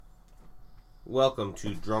welcome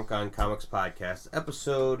to Drunk on Comics Podcast,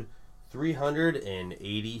 episode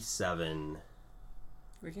 387.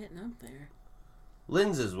 We're getting up there.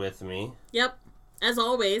 Linz is with me. Yep, as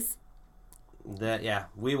always.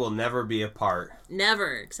 We will never be apart.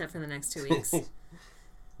 Never, except for the next 2 weeks.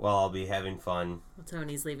 Well, I'll be having fun. Well,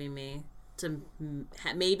 Tony's leaving me to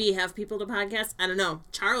maybe have people to podcast. I don't know.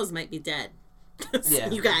 Charles might be dead. Yeah.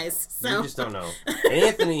 You guys. So. We just don't know. And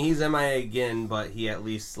Anthony, he's MIA again, but he at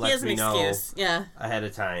least lets me know ahead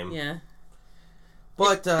of time. Yeah.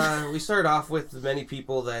 But we started off with many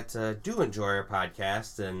people that do enjoy our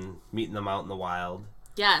podcast and meeting them out in the wild.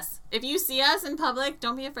 Yes. If you see us in public,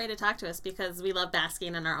 don't be afraid to talk to us because we love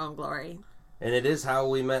basking in our own glory. And it is how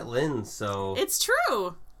we met Lynn, so... It's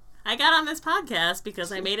true. I got on this podcast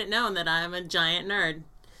because I made it known that I'm a giant nerd.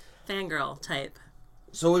 Fangirl type.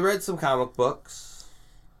 So we read some comic books.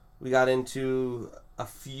 We got into a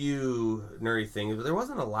few nerdy things, but there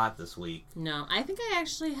wasn't a lot this week. No, I think I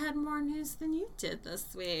actually had more news than you did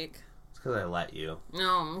this week. It's because I let you.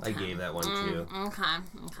 Oh, okay. I gave that one to you. Okay.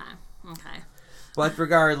 But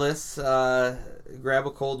regardless, grab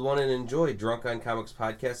a cold one and enjoy Drunk on Comics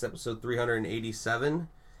Podcast, episode 387,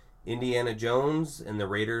 Indiana Jones and the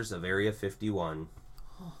Raiders of Area 51.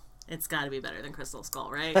 It's got to be better than Crystal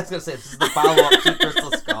Skull, right? I was going to say, this is the follow-up to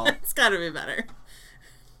Crystal Skull. It's got to be better.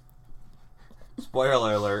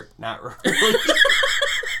 Spoiler alert, not really.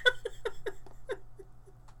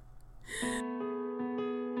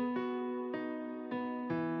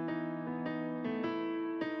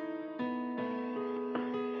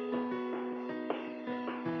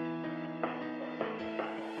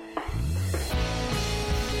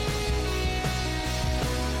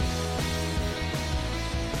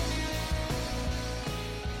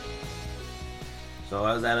 So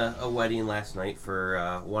I was at a wedding last night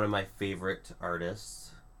for one of my favorite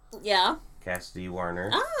artists. Yeah. Cassidy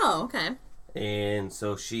Warner. Oh, okay. And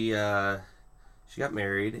so she got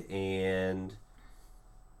married and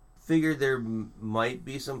figured there might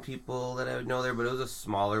be some people that I would know there, but it was a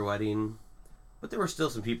smaller wedding. But there were still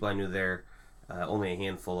some people I knew there, only a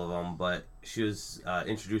handful of them. But she was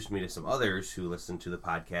introduced me to some others who listened to the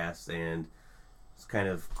podcast, and it's kind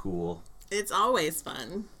of cool. It's always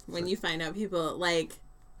fun when you find out people, like,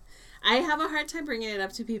 I have a hard time bringing it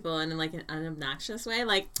up to people in, like, an obnoxious way.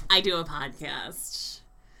 Like, I do a podcast.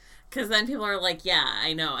 Because then people are like, yeah,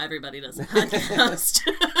 I know, everybody does a podcast.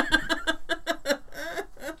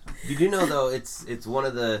 You do know, though, it's one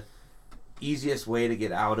of the easiest way to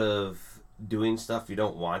get out of doing stuff you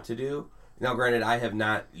don't want to do. Now, granted, I have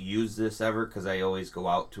not used this ever because I always go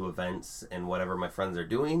out to events and whatever my friends are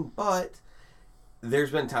doing, but...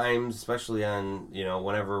 There's been times, especially on,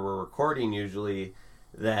 whenever we're recording usually,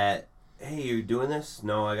 that, hey, you doing this?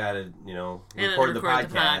 No, I gotta, record the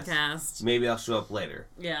podcast. Maybe I'll show up later.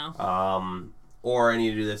 Yeah. Or I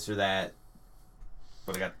need to do this or that,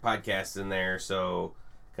 but I got the podcast in there, so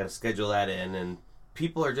gotta schedule that in, and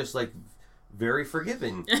people are just, like, very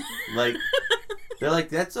forgiving. Like... They're like,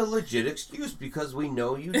 that's a legit excuse because we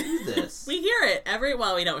know you do this. We hear it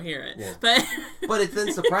we don't hear it. Yeah. But it's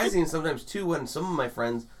then surprising sometimes, too, when some of my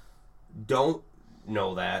friends don't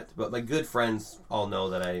know that. But my good friends all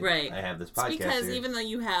know that I have this podcast. It's because here. even though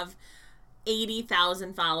you have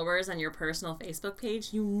 80,000 followers on your personal Facebook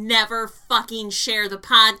page, you never fucking share the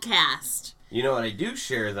podcast. You know what I do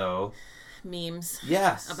share, though? Memes.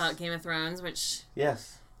 Yes. About Game of Thrones, which...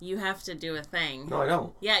 Yes. You have to do a thing. No, I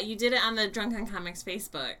don't. Yeah, you did it on the Drunk on Comics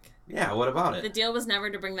Facebook. Yeah, what about it? The deal was never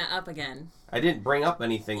to bring that up again. I didn't bring up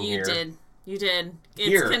anything here. You did.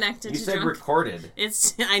 It's connected to you said recorded.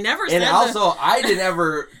 I never said that. And also, I didn't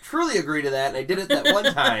ever truly agree to that, and I did it that one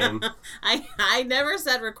time. I never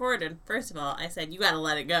said recorded. First of all, I said you gotta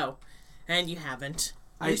let it go. And you haven't.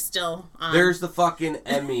 You're still on. There's the fucking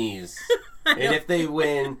Emmys. And if they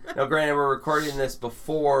win... Now, granted, we're recording this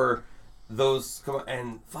before... Those come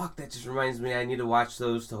and fuck, that just reminds me I need to watch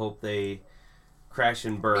those to hope they crash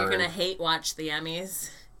and burn. You're gonna hate watch the Emmys.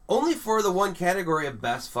 Only for the one category of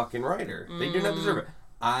best fucking writer. They do not deserve it.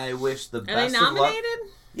 I wish the best of luck. Are they nominated?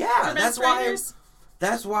 Yeah,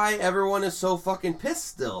 that's why everyone is so fucking pissed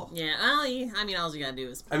still. Yeah, well, all you gotta do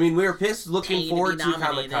is we were pissed looking forward to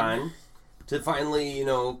Comic-Con to finally,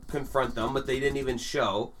 confront them, but they didn't even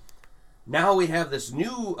show. Now we have this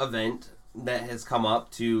new event that has come up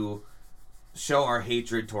to show our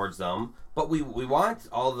hatred towards them, but we want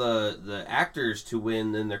all the actors to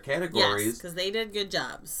win in their categories. Yes, because they did good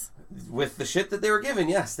jobs. With the shit that they were given,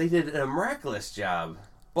 yes, they did a miraculous job.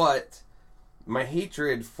 But my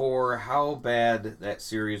hatred for how bad that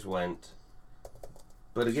series went.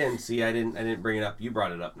 But again, see, I didn't bring it up. You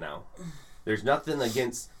brought it up now. There's nothing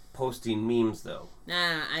against posting memes, though.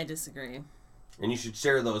 Nah, I disagree. And you should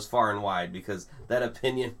share those far and wide because that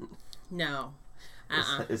opinion No.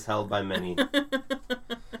 is held by many.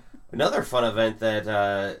 Another fun event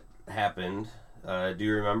that happened, do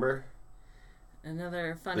you remember?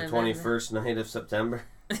 Another fun the event. 21st night of September.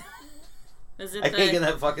 I can't get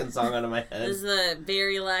that fucking song out of my head. This is the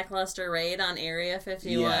very lackluster raid on Area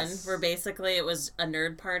 51, Yes. where basically it was a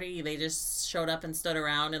nerd party. They just showed up and stood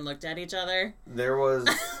around and looked at each other. There was,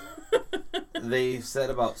 they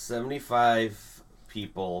said about 75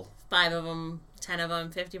 people. 5 of them, 10 of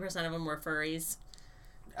them, 50% of them were furries.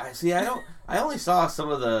 I only saw some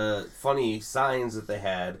of the funny signs that they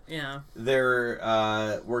had. Yeah. There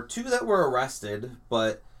were 2 that were arrested,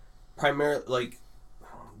 but primarily, like,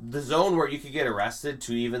 the zone where you could get arrested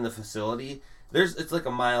to even the facility, it's like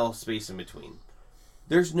a mile space in between.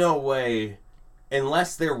 There's no way,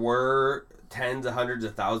 unless there were tens of hundreds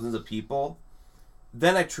of thousands of people,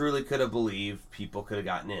 then I truly could have believed people could have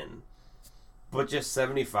gotten in. But just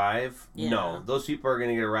 75? Yeah. No. Those people are going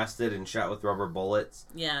to get arrested and shot with rubber bullets.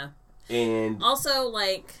 Yeah. And also,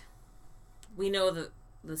 like, we know the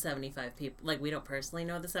 75 people. Like, we don't personally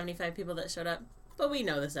know the 75 people that showed up, but we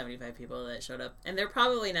know the 75 people that showed up. And they're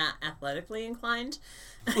probably not athletically inclined.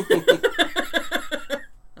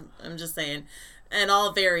 I'm just saying. And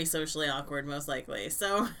all very socially awkward, most likely.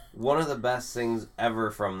 So one of the best things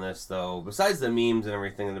ever from this, though, besides the memes and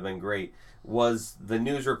everything that have been great, was the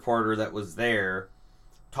news reporter that was there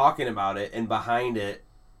talking about it, and behind it,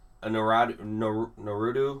 a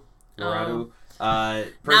Naruto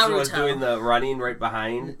person was doing the running right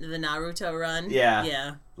behind. The Naruto run? Yeah.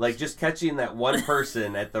 Yeah. Like, just catching that one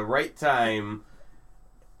person at the right time,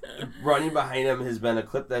 running behind him has been a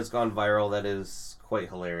clip that's gone viral that is quite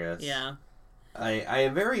hilarious. Yeah. I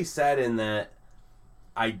am very sad in that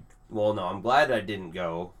I'm glad I didn't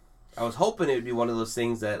go. I was hoping it would be one of those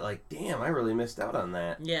things that, like, damn, I really missed out on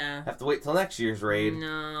that. Yeah. Have to wait till next year's raid.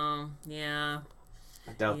 No. Yeah.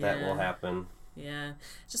 I doubt that will happen. Yeah.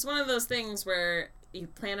 Just one of those things where you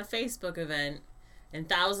plan a Facebook event and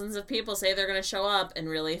thousands of people say they're going to show up and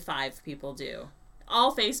really 5 people do.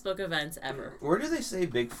 All Facebook events ever. Where do they say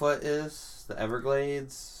Bigfoot is? The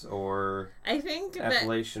Everglades or I think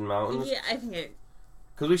Appalachian Mountains? Yeah, I think it.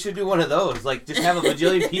 Because we should do one of those. Like, just have a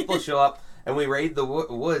bajillion people show up and we raid the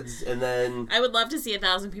woods and then... I would love to see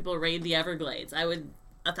 1,000 people raid the Everglades.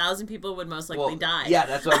 1,000 people would most likely die. Yeah,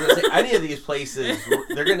 that's what I was going to say. Any of these places,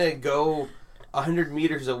 they're going to go 100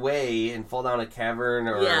 meters away and fall down a cavern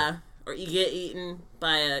or... Yeah. Or you get eaten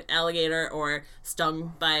by an alligator or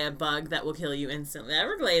stung by a bug that will kill you instantly. The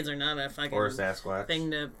Everglades are not a fucking... Or a Sasquatch. ...thing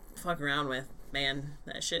to fuck around with. Man,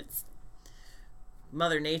 that shit's...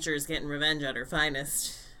 Mother Nature is getting revenge at her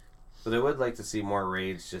finest. But I would like to see more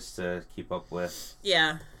raids just to keep up with.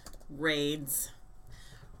 Yeah. Raids.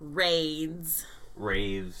 Raves.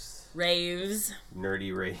 Nerdy raves.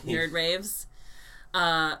 Nerd raves.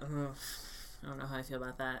 I don't know how I feel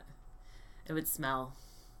about that. It would smell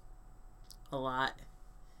a lot.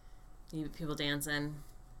 People dancing,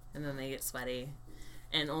 and then they get sweaty.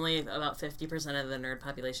 And only about 50% of the nerd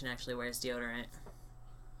population actually wears deodorant.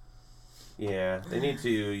 Yeah, they need to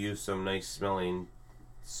use some nice smelling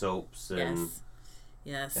soaps and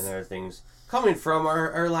Yes. and other things. Coming from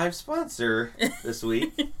our live sponsor this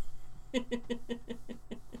week.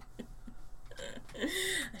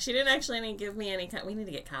 She didn't actually give me any... We need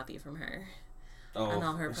to get copy from her on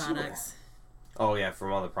all her products. Oh, yeah,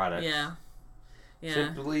 from all the products. Yeah. Yeah.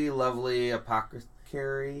 Simply Lovely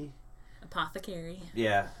Apothecary.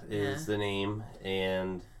 Yeah, is the name.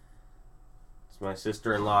 And it's my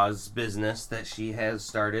sister-in-law's business that she has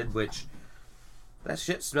started, which that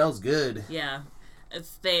shit smells good. Yeah.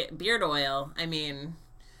 It's beard oil. I mean,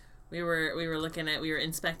 we were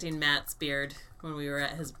inspecting Matt's beard when we were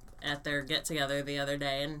at their get together the other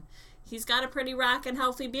day, and he's got a pretty rockin'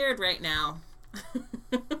 healthy beard right now.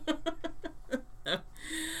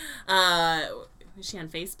 Is she on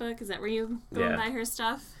Facebook? Is that where you go and buy her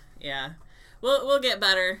stuff? Yeah. We'll get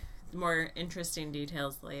better, more interesting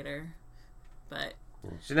details later. But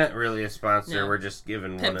she's not really a sponsor. No. We're just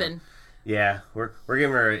giving Pimpin'. Yeah, we're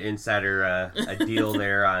giving her an insider a deal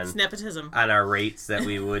there on it's nepotism on our rates that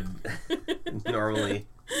we would normally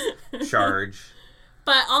charge.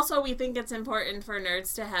 But also, we think it's important for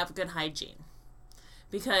nerds to have good hygiene,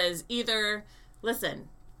 because listen,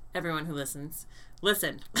 everyone who listens,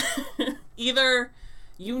 either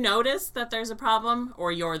you notice that there's a problem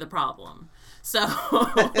or you're the problem. So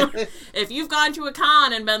if you've gone to a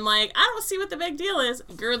con and been like, I don't see what the big deal is,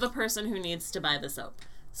 you're the person who needs to buy the soap.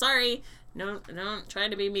 Sorry, don't try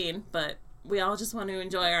to be mean, but we all just want to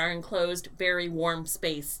enjoy our enclosed, very warm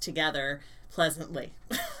space together pleasantly.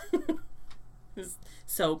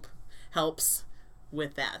 Soap helps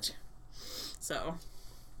with that. So,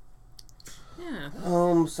 yeah.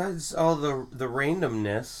 Besides all the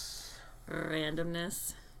randomness.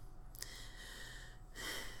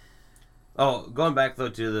 Oh, going back though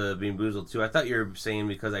to the Bean Boozled too, I thought you were saying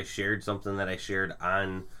because I shared something that I shared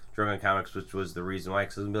on Drunken Comics, which was the reason why.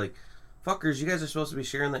 Because I was going to be like, fuckers, you guys are supposed to be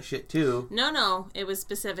sharing that shit too. No, it was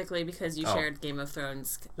specifically because you shared Game of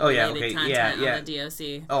Thrones content on the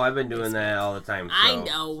DOC. Oh, I've been doing that all the time. So. I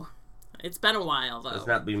know. It's been a while though. It's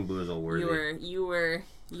not Bean Boozled worthy.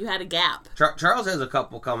 You had a gap. Charles has a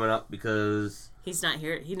couple coming up because he's not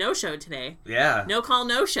here. He no-showed today. Yeah. No call,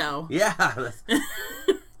 no show. Yeah.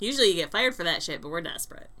 Usually you get fired for that shit, but we're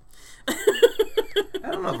desperate. I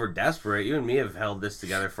don't know if we're desperate. You and me have held this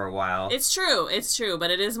together for a while. It's true, but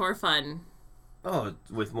it is more fun. Oh,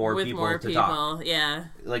 with more people to talk. Yeah.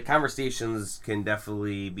 Like, conversations can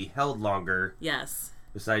definitely be held longer. Yes.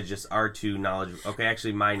 Besides just our two knowledgeable. Okay,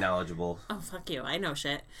 actually, my knowledgeable. Oh, fuck you. I know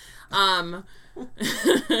shit.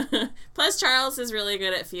 Plus, Charles is really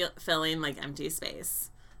good at filling, like, empty space.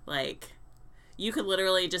 Like, you could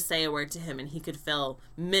literally just say a word to him and he could fill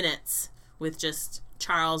minutes with just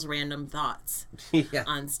Charles' random thoughts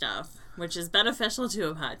on stuff, which is beneficial to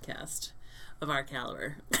a podcast of our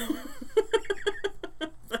caliber.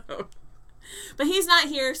 But he's not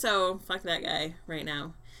here, so fuck that guy right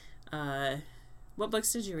now. What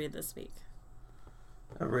books did you read this week?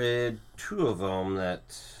 I read 2 of them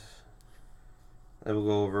that I will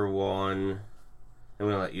go over one. I'm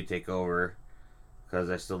going to let you take over because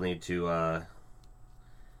I still need to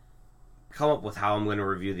come up with how I'm going to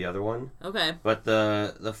review the other one. Okay. But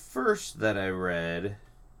the first that I read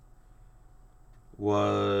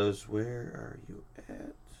was, where are you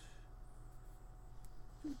at?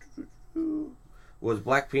 Was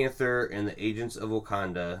Black Panther and the Agents of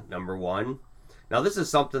Wakanda, #1. Now this is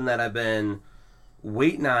something that I've been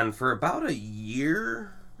waiting on for about a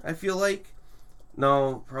year, I feel like.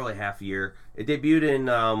 No, probably half a year. It debuted in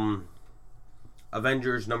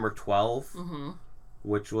Avengers #12,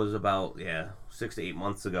 which was about 6 to 8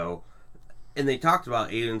 months ago, and they talked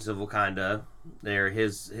about Agents of Wakanda. They're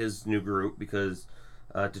his new group because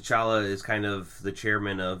T'Challa is kind of the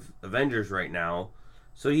chairman of Avengers right now,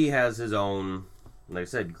 so he has his own, like I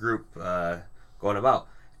said, group going about.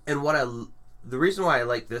 And the reason why I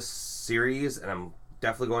like this series, and I'm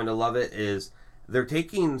definitely going to love it, is they're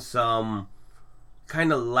taking some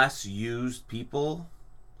kind of less used people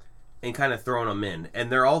and kind of throwing them in.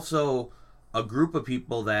 And they're also a group of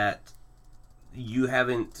people that you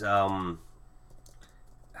haven't, I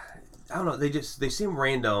don't know, they seem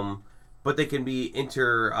random, but they can be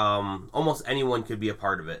almost anyone could be a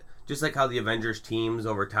part of it. Just like how the Avengers teams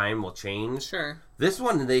over time will change. Sure. This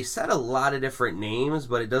one, they set a lot of different names,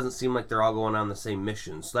 but it doesn't seem like they're all going on the same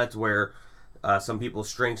mission. So that's where some people's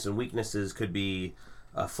strengths and weaknesses could be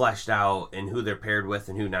fleshed out and who they're paired with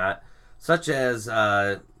and who not. Such as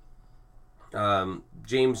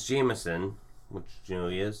James Jameson, which you know who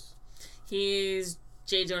he is. He's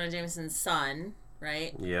J. Jonah Jameson's son,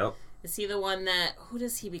 right? Yep. Is he the one that... Who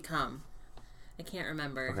does he become? I can't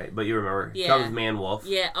remember. Okay, but you remember. Yeah. Becomes Man-Wolf.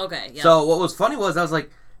 Yeah, okay. Yep. So what was funny was I was like,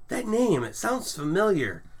 that name, it sounds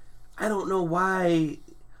familiar. I don't know why.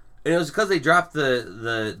 And it was because they dropped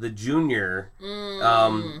the junior.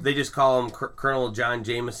 They just call him Colonel John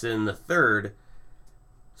Jameson III.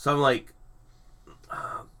 So I'm like,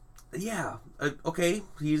 okay,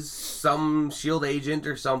 he's some S.H.I.E.L.D. agent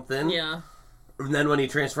or something. Yeah. And then when he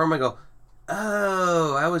transformed, I go,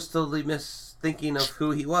 oh, I was totally thinking of who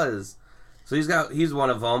he was. So he's one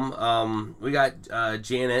of them. We got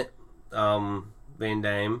Janet Van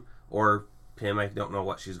Dyne, or Pym. I don't know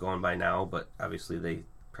what she's going by now, but obviously they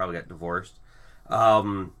probably got divorced.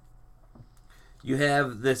 You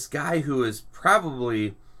have this guy who is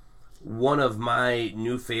probably one of my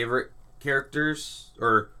new favorite characters,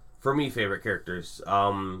 or for me, favorite characters. I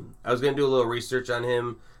was going to do a little research on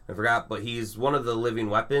him. I forgot, but he's one of the living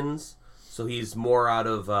weapons. So he's more out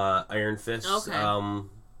of Iron Fist's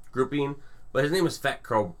grouping. But his name is Fat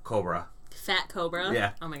Cobra. Fat Cobra?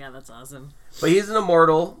 Yeah. Oh my god, that's awesome. But he's an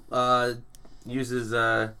immortal. Uses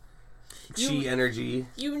chi energy.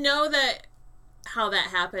 You know that how that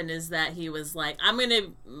happened is that he was like,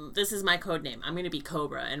 this is my code name. I'm going to be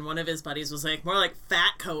Cobra. And one of his buddies was like, more like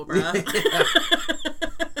Fat Cobra.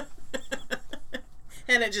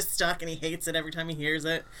 And it just stuck and he hates it every time he hears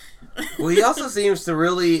it. Well, he also seems to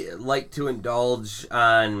really like to indulge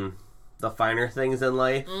on the finer things in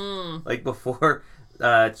life. Like before,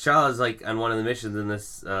 T'Challa's like on one of the missions in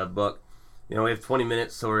this book. You know, we have 20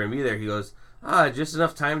 minutes, so we're gonna be there. He goes, just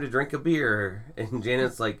enough time to drink a beer. And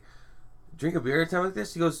Janet's like, drink a beer at a time like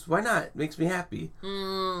this? He goes, why not? It makes me happy.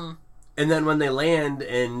 And then when they land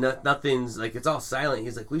and nothing's, like, it's all silent,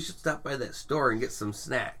 he's like, we should stop by that store and get some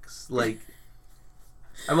snacks. Like,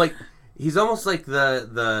 I'm like, he's almost like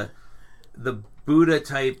the Buddha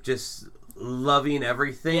type, just loving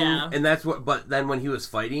everything. Yeah. And that's what, but then when he was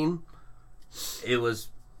fighting, it was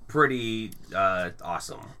pretty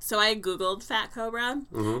awesome. So I Googled Fat Cobra,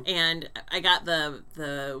 and I got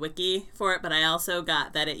the wiki for it, but I also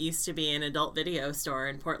got that it used to be an adult video store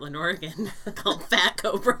in Portland, Oregon called Fat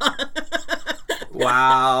Cobra.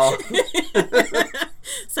 Wow.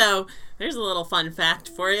 So there's a little fun fact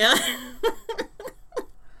for you.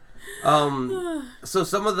 So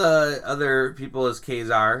some of the other people is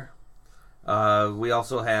Kazar. We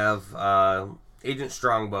also have Agent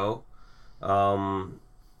Strongbow.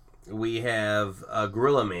 We have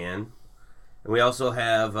Gorilla Man, and we also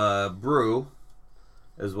have Brew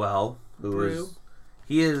as well.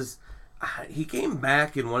 He came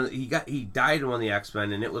back in he died in one of the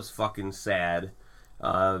X-Men, and it was fucking sad.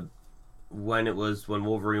 When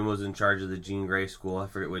Wolverine was in charge of the Jean Grey School, I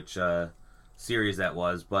forget which series that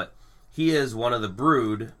was, but he is one of the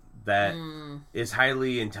Brood that is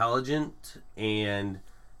highly intelligent and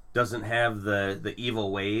doesn't have the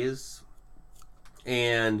evil ways.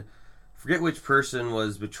 And forget which person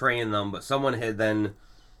was betraying them, but someone had then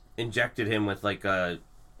injected him with like a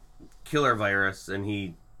killer virus, and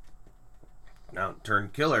he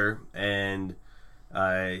turned killer, and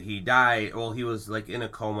he died. Well, he was like in a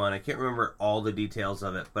coma, and I can't remember all the details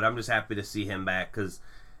of it, but I'm just happy to see him back, because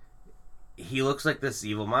he looks like this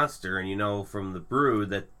evil monster, and you know from the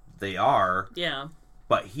Brood that they are. Yeah.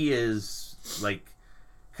 But he is like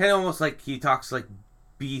kind of almost like he talks like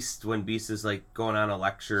Beast when Beast is like going on a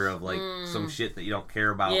lecture of like some shit that you don't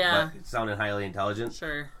care about, but it's sounding highly intelligent.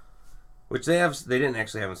 Sure. Which they didn't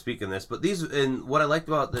actually have him speak in this, but and what I liked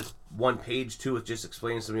about this one page too, with just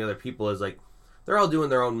explaining some of the other people, is like they're all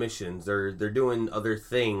doing their own missions. They're doing other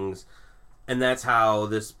things, and that's how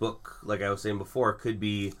this book, like I was saying before, could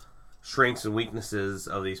be strengths and weaknesses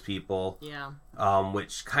of these people. Yeah.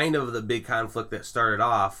 Which kind of the big conflict that started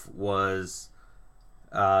off was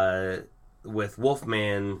with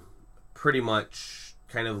Wolfman pretty much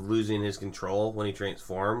kind of losing his control when he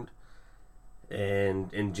transformed,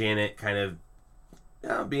 and Janet kind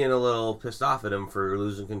of being a little pissed off at him for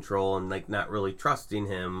losing control and like not really trusting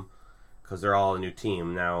him because they're all a new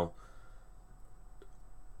team now.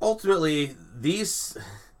 Ultimately, this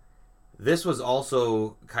was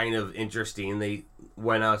also kind of interesting.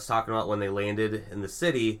 When I was talking about when they landed in the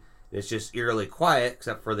city, it's just eerily quiet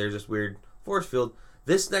except for there's this weird force field.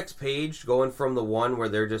 This next page, going from the one where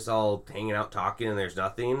they're just all hanging out talking and there's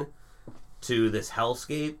nothing, to this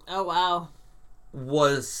hellscape. Oh, wow.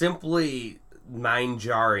 Was simply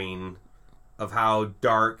mind-jarring of how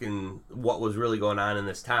dark and what was really going on in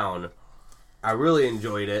this town. I really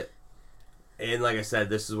enjoyed it. And like I said,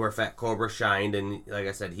 this is where Fat Cobra shined, and like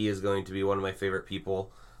I said, he is going to be one of my favorite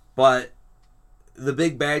people. But the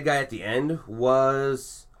big bad guy at the end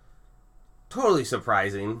was totally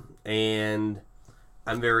surprising, and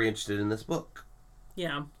I'm very interested in this book.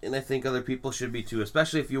 Yeah. And I think other people should be too,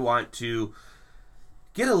 especially if you want to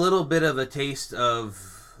get a little bit of a taste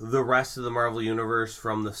of the rest of the Marvel Universe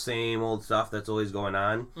from the same old stuff that's always going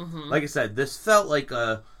on. Mm-hmm. Like I said, this felt like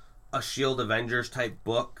a S.H.I.E.L.D. Avengers type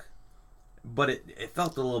book, but it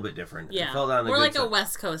felt a little bit different. Yeah. It felt on the More good like side. a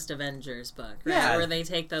West Coast Avengers book, right? Yeah. Where they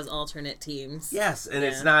take those alternate teams. Yes, and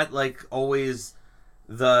it's not like always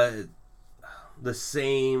the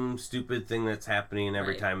same stupid thing that's happening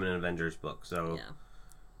every time in an Avengers book. So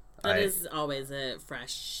that is always a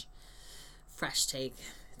fresh take.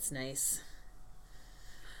 It's nice.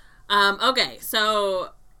 Okay, so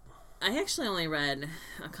I actually only read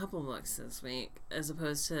a couple books this week, as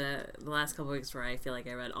opposed to the last couple weeks where I feel like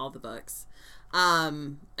I read all the books. I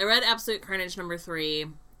read Absolute Carnage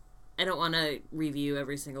 #3. I don't want to review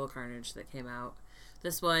every single Carnage that came out.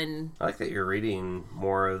 This one... I like that you're reading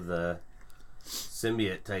more of the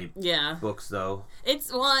symbiote type books, though.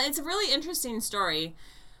 It's a really interesting story,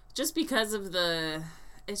 just because of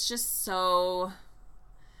it's just so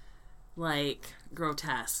like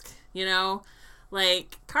grotesque, you know?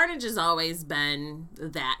 Like, Carnage has always been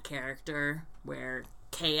that character where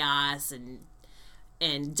chaos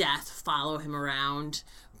and death follow him around,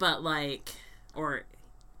 but like, or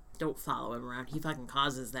don't follow him around, he fucking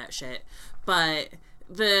causes that shit. But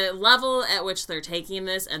the level at which they're taking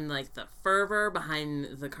this, and like the fervor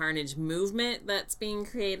behind the Carnage movement that's being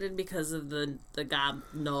created because of the god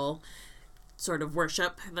Null sort of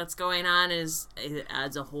worship that's going on, it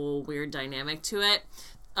adds a whole weird dynamic to it.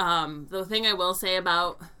 The thing I will say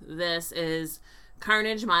about this is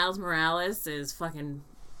Carnage Miles Morales is fucking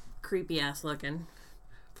creepy ass looking,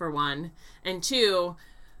 for one. And two,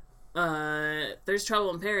 there's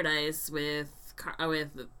trouble in paradise with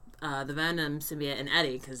the Venom symbiote and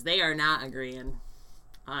Eddie, because they are not agreeing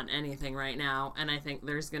on anything right now. And I think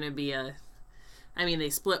there's going to be they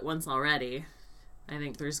split once already. I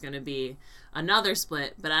think there's going to be another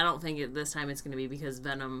split, but I don't think this time it's going to be because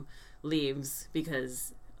Venom leaves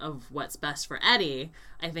because of what's best for Eddie.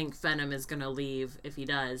 I think Venom is going to leave, if he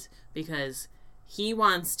does, because he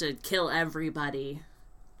wants to kill everybody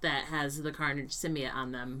that has the Carnage symbiote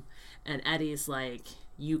on them. And Eddie's like,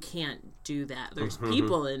 you can't do that. There's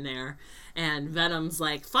people in there. And Venom's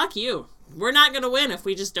like, fuck you. We're not going to win if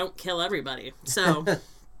we just don't kill everybody. So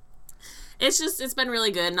it's been really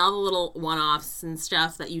good. And all the little one-offs and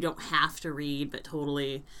stuff that you don't have to read, but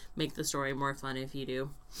totally make the story more fun if you do.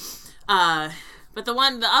 But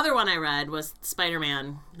the other one I read was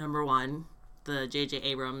Spider-Man #1, the J.J.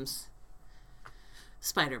 Abrams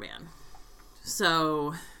Spider-Man.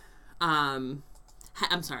 So, I'm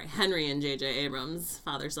sorry, Henry and J.J. Abrams,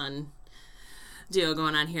 father-son duo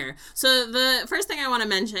going on here. So the first thing I want to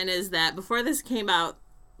mention is that before this came out,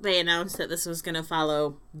 they announced that this was going to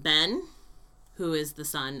follow Ben, who is the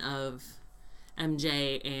son of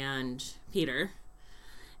MJ and Peter.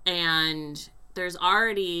 And there's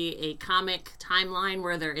already a comic timeline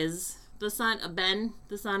where there is the son of Ben,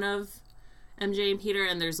 the son of MJ and Peter,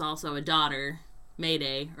 and there's also a daughter,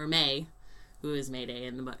 Mayday, or May, who is Mayday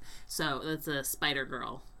in the book. So that's a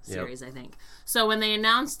Spider-Girl series, I think. So when they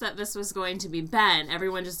announced that this was going to be Ben,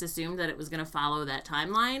 everyone just assumed that it was going to follow that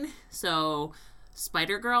timeline. So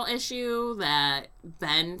Spider-Girl issue that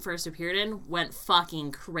Ben first appeared in went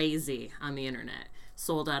fucking crazy on the internet.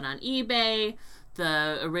 Sold out on eBay.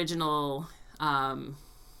 The original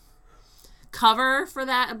cover for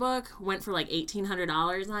that book went for like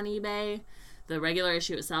 $1,800 on eBay. The regular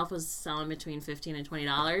issue itself was selling between $15 and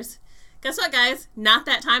 $20. Guess what, guys? Not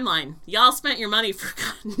that timeline. Y'all spent your money for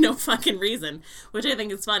no fucking reason, which I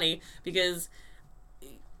think is funny, because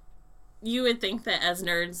you would think that as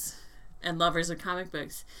nerds and lovers of comic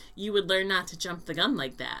books, you would learn not to jump the gun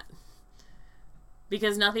like that.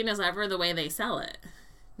 Because nothing is ever the way they sell it.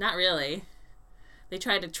 Not really. They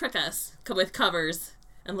try to trick us with covers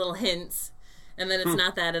and little hints, and then it's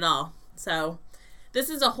not that at all. So this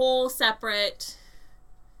is a whole separate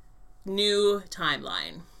new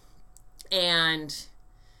timeline. And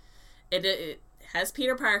it has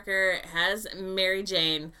Peter Parker, it has Mary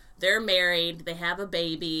Jane. They're married. They have a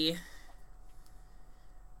baby.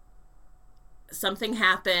 Something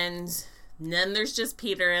happens. And then there's just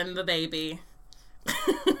Peter and the baby.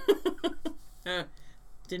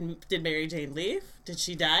 Did Mary Jane leave? Did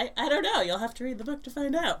she die? I don't know. You'll have to read the book to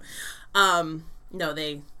find out. No,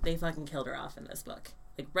 they fucking killed her off in this book.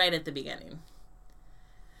 Like, right at the beginning.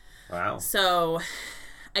 Wow. So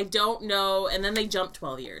I don't know. And then they jump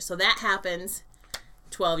 12 years. So that happens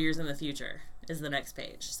 12 years in the future is the next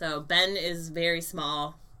page. So Ben is very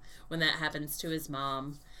small when that happens to his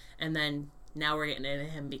mom. And then now we're getting into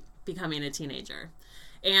him becoming a teenager.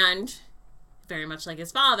 And very much like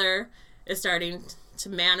his father, is starting to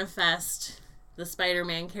manifest the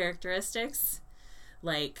Spider-Man characteristics.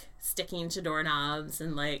 Like sticking to doorknobs,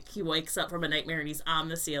 and like he wakes up from a nightmare and he's on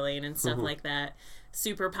the ceiling and stuff like that.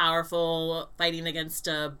 Super powerful, fighting against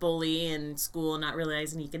a bully in school, not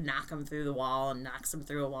realizing he can knock him through the wall, and knocks him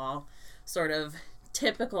through a wall. Sort of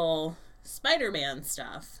typical Spider-Man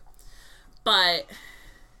stuff. But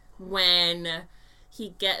when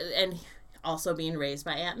and also being raised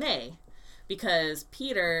by Aunt May, because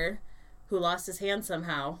Peter, who lost his hand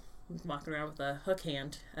somehow, walking around with a hook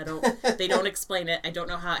hand. They don't explain it. I don't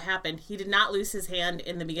know how it happened. He did not lose his hand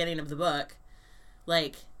in the beginning of the book.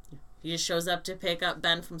 Like, he just shows up to pick up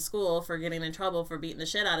Ben from school for getting in trouble for beating the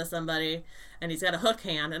shit out of somebody, and he's got a hook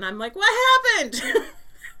hand, and I'm like, what happened?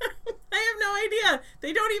 I have no idea.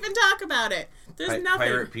 They don't even talk about it. There's nothing.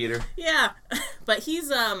 Pirate Peter. Yeah. But he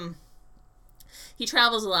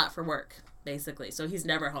travels a lot for work, basically, so he's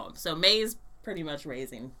never home. So May's pretty much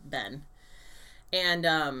raising Ben.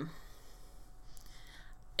 And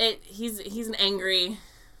he's an angry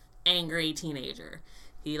teenager.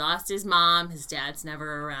 He lost his mom, his dad's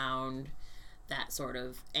never around, that sort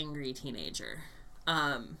of angry teenager.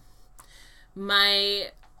 My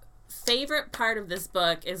favorite part of this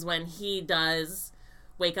book is when he does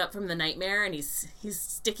wake up from the nightmare and he's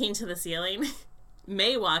sticking to the ceiling.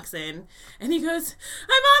 May walks in and he goes,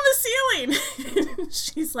 I'm on the ceiling.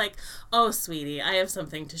 She's like, oh, sweetie, I have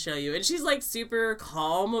something to show you. And she's like super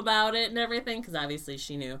calm about it and everything, because obviously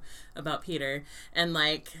she knew about Peter, and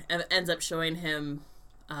like ends up showing him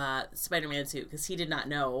Spider-Man suit, because he did not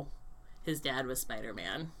know his dad was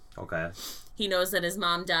Spider-Man. Okay. he knows that his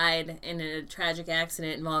mom died in a tragic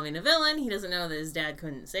accident involving a villain. He doesn't know that his dad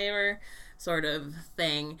couldn't save her, sort of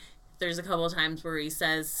thing. There's a couple of times where he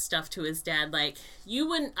says stuff to his dad like,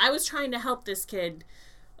 I was trying to help this kid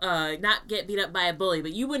not get beat up by a bully,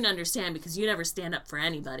 but you wouldn't understand because you never stand up for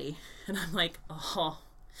anybody. And I'm like, oh,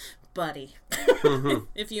 buddy,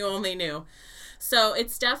 if you only knew. So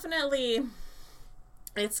it's definitely,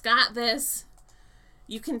 it's got this,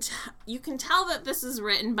 you can tell that this is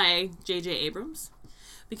written by J.J. Abrams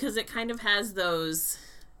because it kind of has those,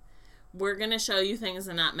 we're going to show you things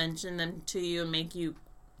and not mention them to you and make you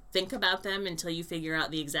think about them until you figure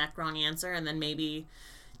out the exact wrong answer, and then maybe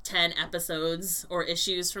 10 episodes or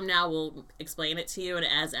issues from now we'll explain it to you and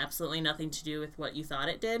it has absolutely nothing to do with what you thought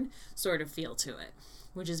it did sort of feel to it,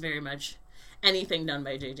 which is very much anything done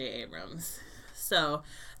by J.J. Abrams. So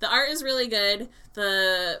the art is really good.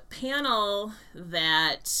 The panel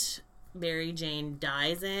that Mary Jane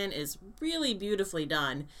dies in is really beautifully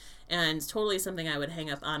done and it's totally something I would hang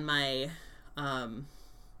up on my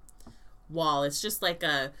wall. It's just like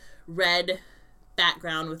a red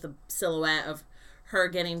background with a silhouette of her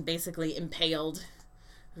getting basically impaled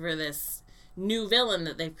for this new villain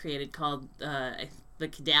that they've created called the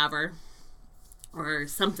Cadaver or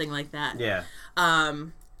something like that. Yeah.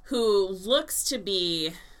 Who looks to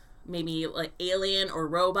be maybe like alien or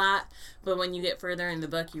robot, but when you get further in the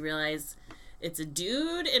book you realize it's a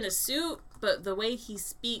dude in a suit, but the way he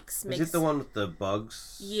speaks makes... Is it the one with the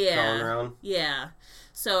bugs going around? Yeah.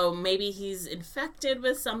 So maybe he's infected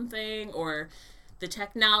with something, or the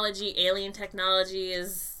technology, alien technology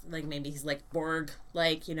is, like, maybe he's like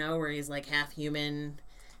Borg-like, you know, where he's like half human,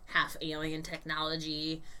 half alien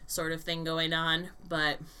technology sort of thing going on.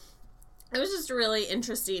 But it was just a really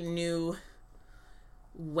interesting new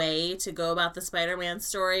way to go about the Spider-Man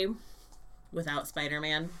story without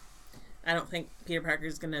Spider-Man. I don't think Peter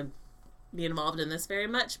Parker's going to be involved in this very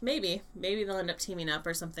much. Maybe they'll end up teaming up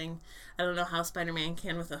or something. I don't know how Spider-Man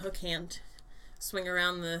can with a hook hand swing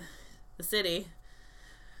around the city.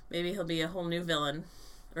 Maybe he'll be a whole new villain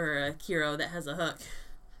or a hero that has a hook.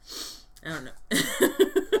 I don't know.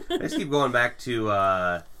 I just keep going back to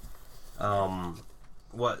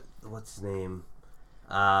what's his name?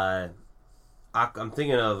 I'm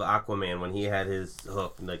thinking of Aquaman when he had his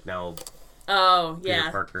hook. Like now. Oh, yeah.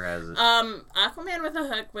 Peter Parker has it. Aquaman with a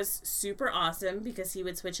hook was super awesome because he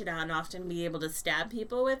would switch it out and often be able to stab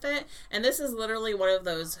people with it. And this is literally one of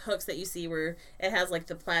those hooks that you see where it has like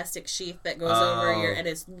the plastic sheath that goes over your, and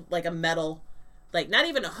it's like a metal, like not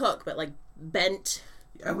even a hook, but like bent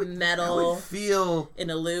metal. I would feel in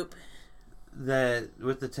a loop. That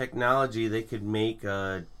with the technology they could make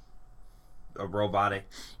a robotic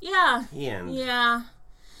hand.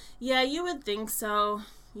 Yeah, you would think so.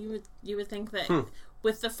 You would think that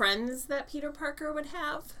with the friends that Peter Parker would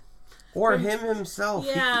have. Or him himself.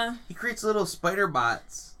 Yeah. He creates little spider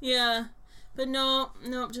bots. Yeah. But no,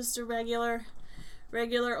 just a regular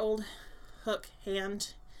old hook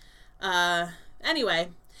hand. Anyway,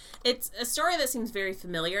 it's a story that seems very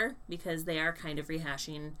familiar because they are kind of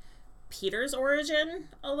rehashing Peter's origin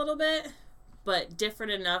a little bit, but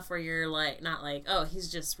different enough where you're like, not like, oh, he's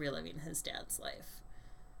just reliving his dad's life.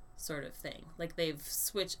 Sort of thing. Like they've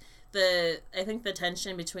switched I think the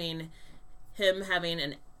tension between him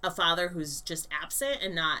having a father who's just absent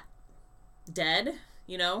and not dead,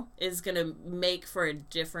 you know, is gonna make for a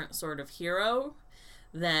different sort of hero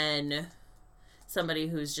than somebody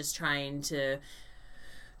who's just trying to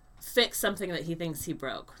fix something that he thinks he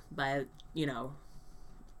broke by, you know,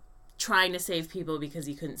 trying to save people because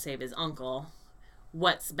he couldn't save his uncle.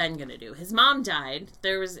 What's Ben gonna do? His mom died.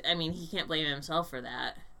 He can't blame himself for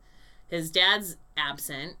that. His dad's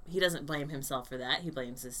absent. He doesn't blame himself for that. He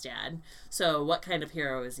blames his dad. So what kind of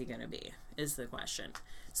hero is he going to be is the question.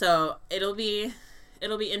 So it'll be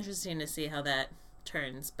interesting to see how that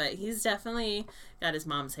turns. But he's definitely got his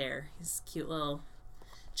mom's hair. He's a cute little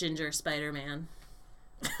ginger Spider-Man.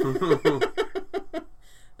 But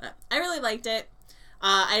I really liked it.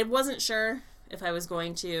 I wasn't sure if I was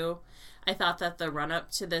going to. I thought that the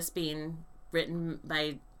run-up to this being written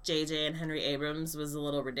by J.J. and Henry Abrams was a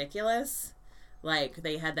little ridiculous. Like,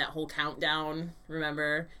 they had that whole countdown,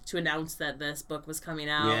 remember, to announce that this book was coming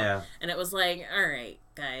out. Yeah. And it was like, all right,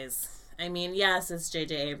 guys. I mean, yes, it's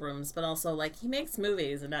J.J. Abrams, but also, like, he makes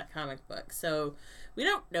movies and not comic books. So we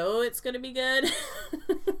don't know it's going to be good.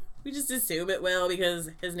 We just assume it will because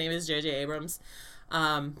his name is J.J. Abrams.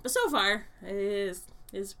 But so far, it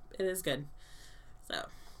is good. So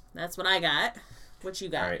that's what I got. What you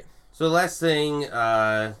got? All right. So the last thing,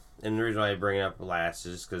 and the reason why I bring it up last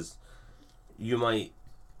is because you might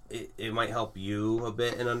it might help you a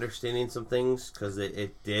bit in understanding some things, because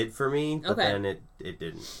it did for me, but then it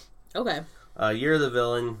didn't. Okay. Year of the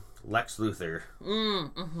Villain, Lex Luthor.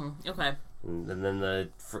 Okay. And then the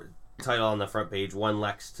title on the front page, One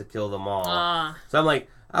Lex to Kill Them All. So I'm like,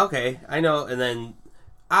 okay, I know. And then,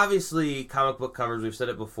 obviously, comic book covers, we've said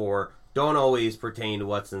it before, don't always pertain to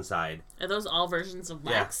what's inside. Are those all versions of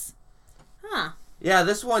Lex? Yeah. Huh. Yeah,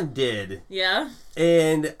 this one did. Yeah?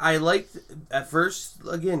 And I liked, at first,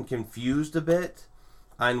 again, confused a bit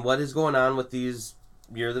on what is going on with these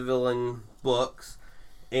Year the Villain books.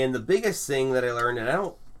 And the biggest thing that I learned, and I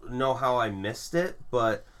don't know how I missed it,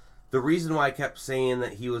 but the reason why I kept saying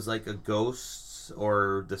that he was like a ghost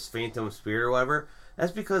or this phantom spirit or whatever,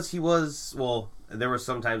 that's because he was, well, there were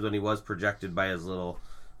some times when he was projected by his little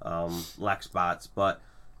Lex bots, but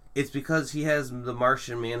it's because he has the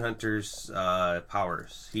Martian Manhunter's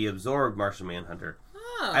powers. He absorbed Martian Manhunter.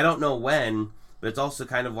 Oh. I don't know when, but it's also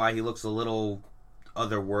kind of why he looks a little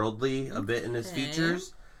otherworldly a bit in his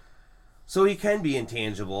features. So he can be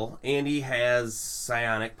intangible, and he has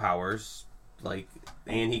psionic powers,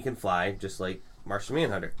 and he can fly, just like Martian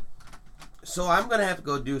Manhunter. So I'm going to have to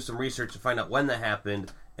go do some research to find out when that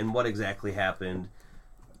happened and what exactly happened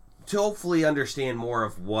to hopefully understand more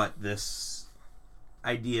of what this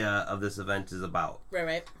idea of this event is about.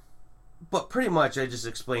 Right. But pretty much I just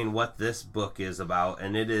explained what this book is about,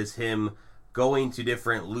 and it is him going to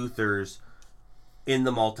different Luthors in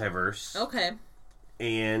the multiverse. Okay.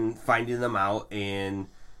 And finding them out and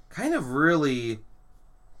kind of really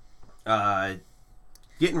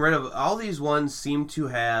getting rid of all these ones seem to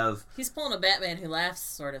have... He's pulling a Batman Who Laughs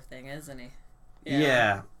sort of thing, isn't he?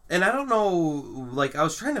 Yeah. And I don't know, I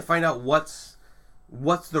was trying to find out what's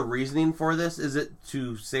the reasoning for this. Is it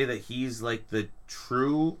to say that he's the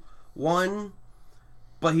true one?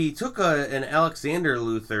 But he took an Alexander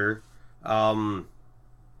Luthor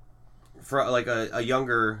for a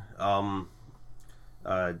younger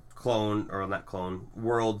clone, or not clone,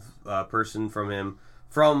 world person from him,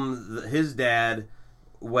 from his dad,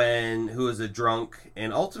 who was a drunk,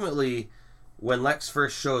 and ultimately when Lex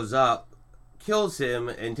first shows up, kills him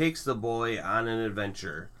and takes the boy on an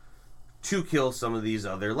adventure to kill some of these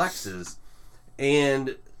other Lexes.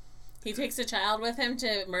 And he takes a child with him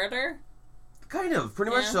to murder? Kind of,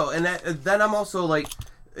 pretty much so. And then I'm also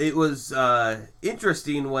it was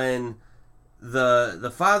interesting when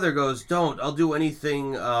the father goes, I'll do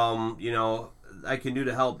anything, I can do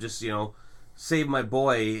to help, just, save my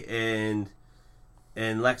boy. And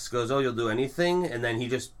Lex goes, you'll do anything? And then he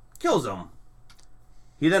just kills him.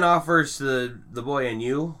 He then offers to the boy, and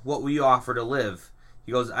you, what will you offer to live?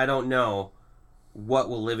 He goes, I don't know. What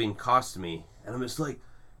will living cost me? And I'm just like,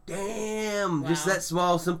 damn. Wow. Just that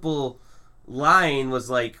small, simple line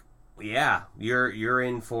was yeah, you're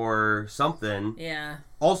in for something. Yeah.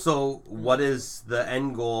 Also, what is the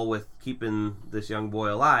end goal with keeping this young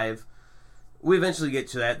boy alive? We eventually get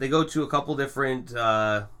to that. They go to a couple different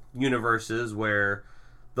universes where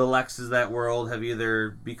the Lexes of that world have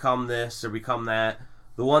either become this or become that.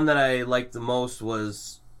 The one that I liked the most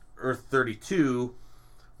was Earth 32,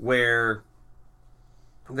 where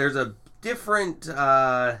there's a different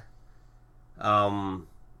type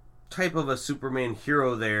of a Superman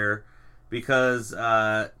hero there, because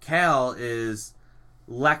Kal is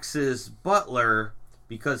Lex's butler,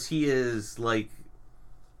 because he is the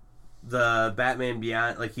Batman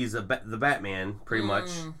Beyond, he's the Batman pretty much.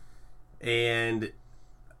 And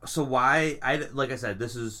so why, like I said,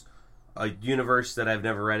 this is a universe that I've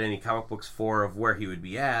never read any comic books for of where he would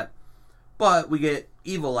be at. But we get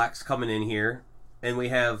evil Lex coming in here, and we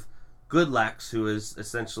have good Lex, who is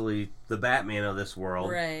essentially the Batman of this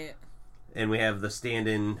world. Right. And we have the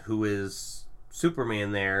stand-in, who is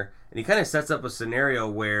Superman there. And he kind of sets up a scenario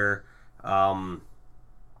where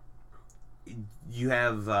you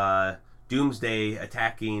have Doomsday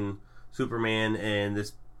attacking Superman, and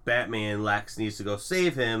this Batman Lex needs to go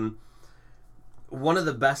save him. One of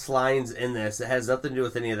the best lines in this, it has nothing to do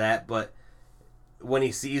with any of that, but when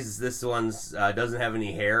he sees this one's doesn't have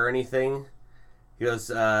any hair or anything, he goes,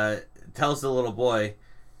 tells the little boy,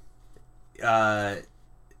 Carrot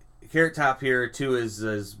Top here too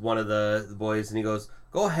is one of the boys, and he goes,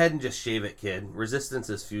 go ahead and just shave it, kid. Resistance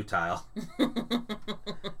is futile.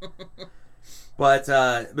 But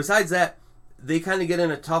besides that, they kind of get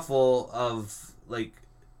in a tuffle of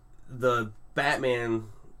the Batman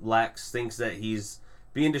Lex thinks that he's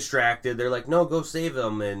being distracted. They're like, no, go save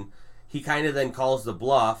him. And he kind of then calls the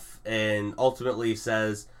bluff and ultimately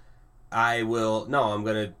says, I'm going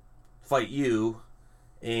to fight you.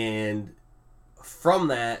 And from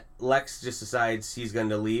that, Lex just decides he's going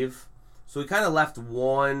to leave. So we kind of left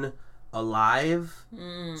one alive.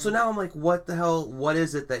 So now I'm like, what the hell? What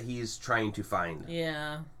is it that he's trying to find?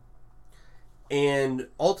 Yeah. And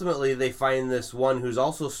ultimately, they find this one who's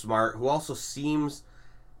also smart, who also seems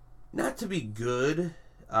not to be good,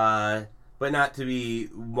 but not to be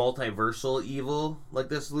multiversal evil like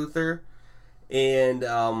this Luthor. And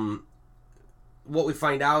what we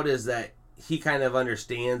find out is that he kind of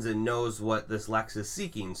understands and knows what this Lex is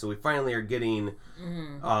seeking. So we finally are getting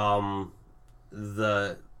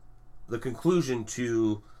the conclusion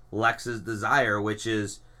to Lex's desire, which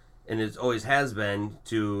is, and it always has been,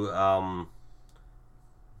 to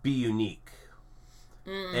be unique.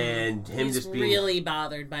 And him He's just being really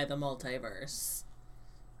bothered by the multiverse.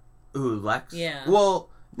 Ooh, Lex? Yeah. Well,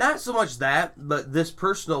 not so much that, but this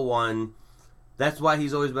personal one, that's why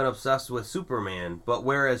he's always been obsessed with Superman. But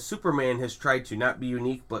whereas Superman has tried to not be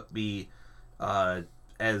unique, but be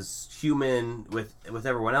as human with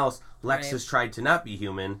everyone else, Lex has tried to not be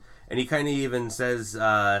human. And he kind of even says,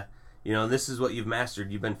 this is what you've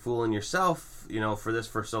mastered. You've been fooling yourself,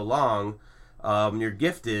 for so long. You're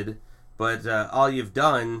gifted, but all you've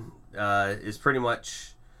done is pretty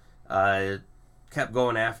much kept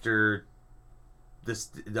going after this,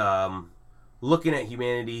 looking at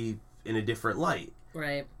humanity in a different light.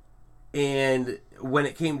 Right. And when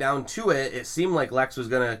it came down to it, it seemed like Lex was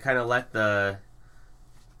going to kind of let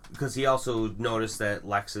because he also noticed that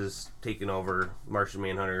Lex is taking over Martian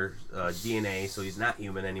Manhunter's DNA, so he's not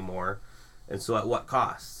human anymore. And so at what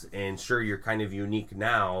cost? And sure, you're kind of unique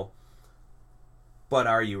now, but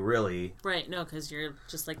are you really? Right, no, because you're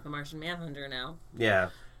just like the Martian Manhunter now. Yeah.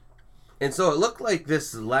 And so it looked like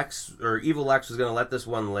this Lex, or evil Lex, was going to let this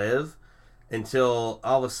one live until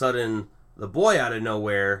all of a sudden the boy out of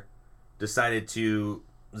nowhere decided to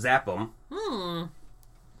zap him.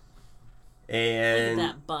 And look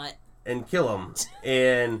at that butt. And kill him.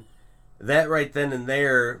 And that right then and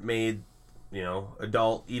there made,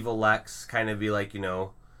 adult evil Lex kind of be like,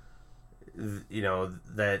 that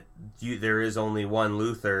there is only one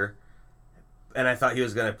Luthor. And I thought he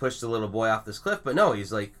was going to push the little boy off this cliff, but no,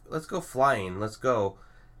 he's like, let's go flying, let's go.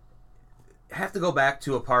 Have to go back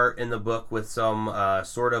to a part in the book with some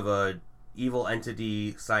sort of a evil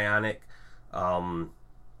entity, psionic,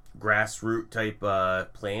 grassroot type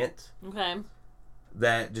plant. Okay.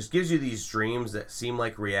 That just gives you these dreams that seem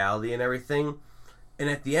like reality and everything. And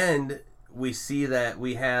at the end, we see that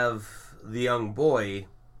we have the young boy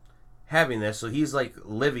having this, so he's like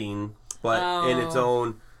living, but in its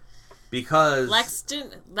own, because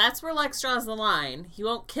that's where Lex draws the line. He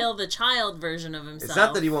won't kill the child version of himself. It's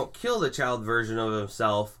not that he won't kill the child version of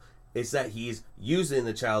himself, it's that he's using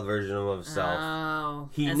the child version of himself.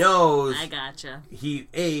 He knows. I gotcha.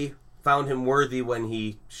 He found him worthy when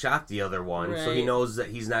he shot the other one, so he knows that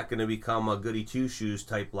he's not going to become a goody two shoes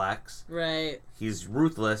type Lex. Right. He's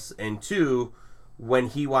ruthless, and two, when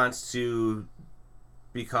he wants to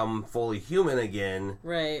become fully human again,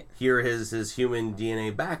 right, here is his human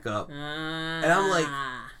DNA backup. And I'm like,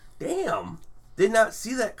 damn, did not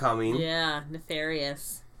see that coming. Yeah,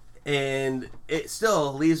 nefarious. And it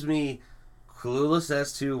still leaves me clueless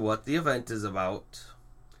as to what the event is about.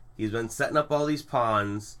 He's been setting up all these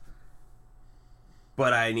pawns,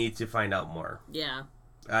 but I need to find out more. Yeah.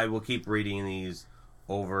 I will keep reading these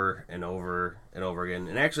over and over and over again.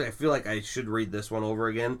 And actually, I feel like I should read this one over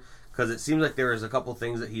again, because it seems like there is a couple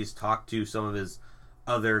things that he's talked to some of his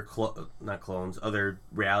other, other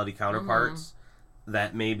reality counterparts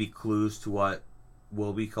that may be clues to what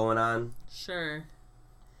will be going on. Sure.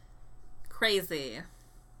 Crazy.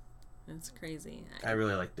 It's crazy. I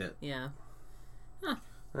really liked it. Yeah. Huh.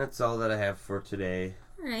 That's all that I have for today.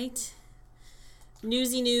 All right.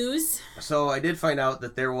 Newsy news. So I did find out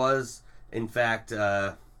that there was, in fact,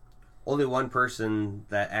 only one person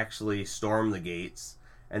that actually stormed the gates,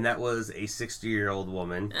 and that was a 60-year-old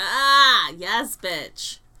woman. Ah, yes,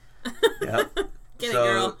 bitch. Yep. Get it,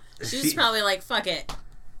 girl. She's probably like, fuck it.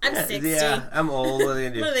 I'm 60. Yeah, I'm old. What are they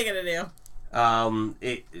going to do? What are they going to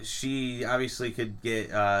do? She obviously could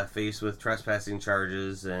get faced with trespassing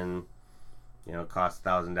charges and, cost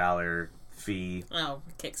 $1,000 fee. Oh,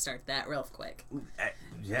 kickstart that real quick.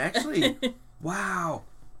 Actually, wow.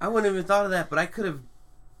 I wouldn't have even thought of that, but I could have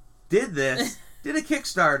did a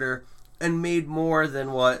Kickstarter, and made more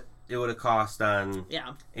than what it would have cost on.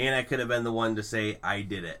 Yeah. And I could have been the one to say, I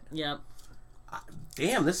did it. Yep.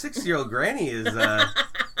 Damn, this 60-year-old granny is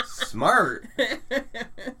smart.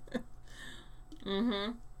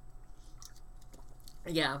 Mm-hmm.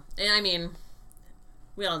 Yeah. And I mean,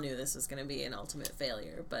 we all knew this was going to be an ultimate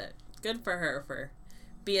failure, but good for her for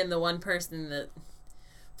being the one person that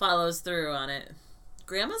follows through on it.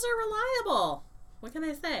 Grandmas are reliable. What can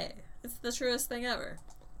I say? It's the truest thing ever.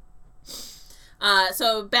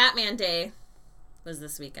 So Batman Day was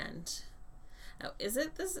this weekend. Oh, is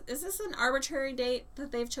this an arbitrary date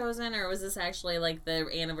that they've chosen, or was this actually like the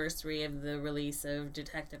anniversary of the release of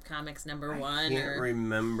Detective Comics #1? I can't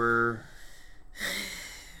remember.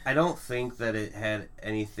 I don't think that it had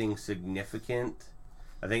anything significant.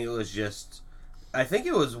 I think it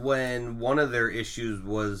was when one of their issues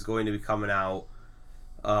was going to be coming out.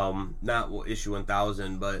 Not issue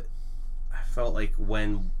 1000, but I felt like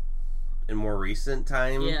when in more recent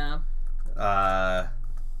time. Yeah.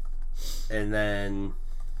 And then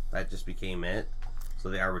that just became it. So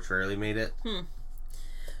they arbitrarily made it.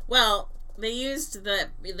 Well, they used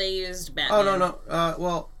Batman. Oh, no.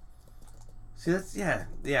 Well, see, that's, yeah.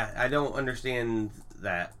 I don't understand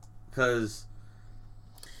that. Because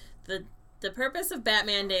The purpose of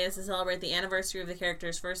Batman Day is to celebrate the anniversary of the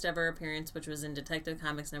character's first ever appearance, which was in Detective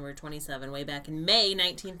Comics #27 way back in May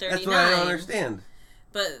 1939. That's what I don't understand.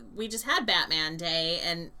 But we just had Batman Day,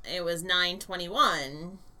 and it was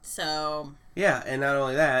 9/21, so... Yeah, and not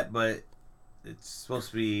only that, but it's supposed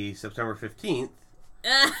to be September 15th.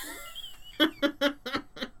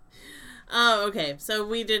 Oh, okay. So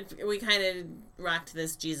we kind of rocked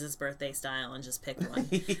this Jesus birthday style and just picked one.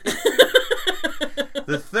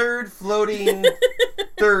 The third floating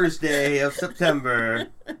Thursday of September.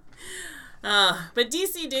 But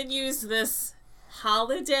DC did use this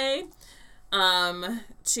holiday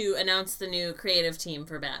to announce the new creative team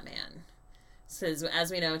for Batman. So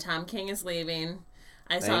as we know, Tom King is leaving.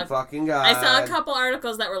 Thank fucking God. I saw a couple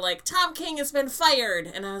articles that were like, Tom King has been fired.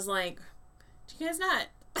 And I was like, do you guys not?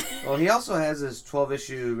 Well, he also has his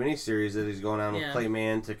 12-issue miniseries that he's going on with Yeah.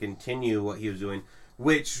 Clayman to continue what he was doing.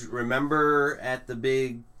 Which, remember at the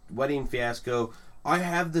big wedding fiasco, I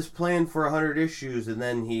have this plan for 100 issues. And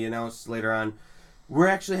then he announced later on, we're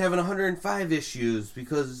actually having 105 issues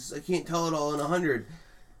because I can't tell it all in 100.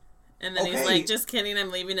 And then he's like, just kidding,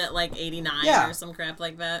 I'm leaving at like 89 or some crap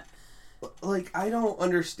like that. Like, I don't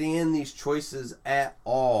understand these choices at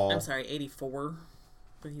all. I'm sorry, 84.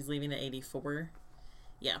 But he's leaving at 84.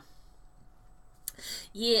 Yeah.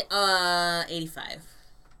 Yeah, 85.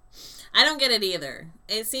 I don't get it either.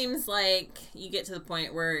 It seems like you get to the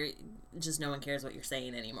point where just no one cares what you're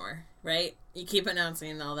saying anymore, right? You keep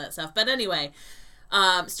announcing all that stuff. But anyway,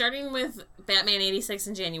 starting with Batman 86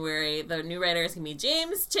 in January, the new writer is going to be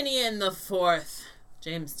James Tynion IV.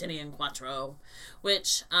 James Tynion Quattro.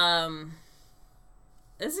 Which,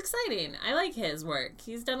 is exciting. I like his work.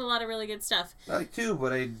 He's done a lot of really good stuff. I like too,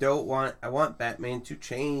 but I want Batman to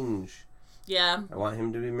change. Yeah. I want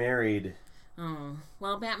him to be married. Oh,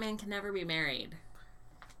 well, Batman can never be married.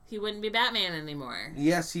 He wouldn't be Batman anymore.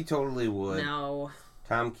 Yes, he totally would. No.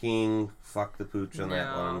 Tom King fucked the pooch on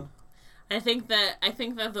that one. I think that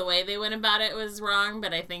the way they went about it was wrong,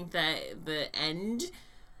 but I think that the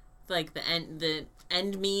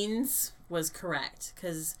end means was correct,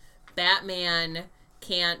 because Batman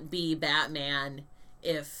can't be Batman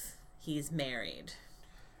if he's married.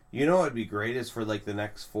 You know what would be great is for like the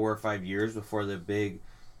next 4 or 5 years before the big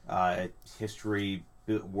history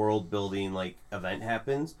world building like event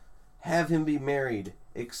happens, have him be married.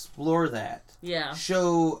 Explore that. Yeah.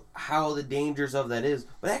 Show how the dangers of that is,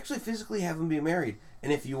 but actually physically have him be married.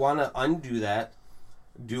 And if you want to undo that,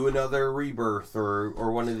 do another rebirth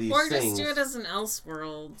or one of these things. Or just do it as an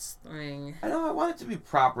Elseworlds thing. I know, I want it to be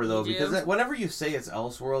proper though, You do? because whenever you say it's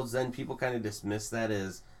Elseworlds, then people kind of dismiss that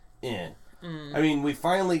as, I mean, we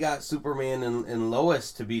finally got Superman and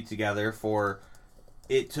Lois to be together for,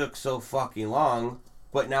 it took so fucking long,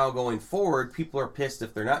 but now going forward, people are pissed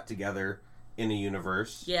if they're not together in a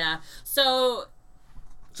universe. Yeah. So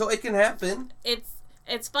it can happen.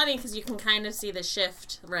 It's funny because you can kind of see the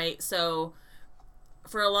shift, right? So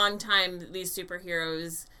for a long time, these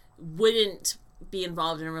superheroes wouldn't be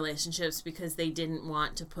involved in relationships because they didn't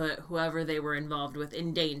want to put whoever they were involved with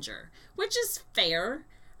in danger, which is fair,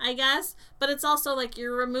 I guess. But it's also like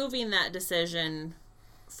you're removing that decision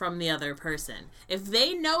from the other person. If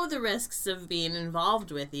they know the risks of being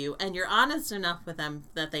involved with you and you're honest enough with them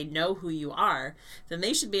that they know who you are, then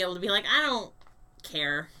they should be able to be like, I don't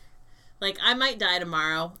care. Like, I might die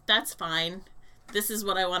tomorrow. That's fine. This is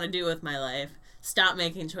what I want to do with my life. Stop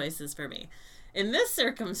making choices for me. In this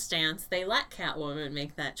circumstance, they let Catwoman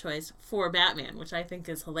make that choice for Batman, which I think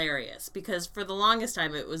is hilarious, because for the longest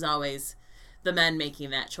time it was always the men making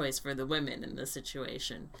that choice for the women in the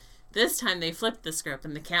situation. This time they flipped the script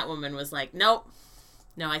and the Catwoman was like, nope,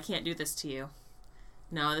 no, I can't do this to you.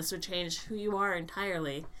 No, this would change who you are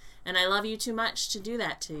entirely, and I love you too much to do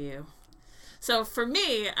that to you. So for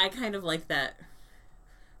me, I kind of like that,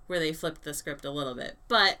 where they flipped the script a little bit,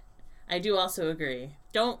 but I do also agree.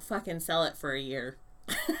 Don't fucking sell it for a year.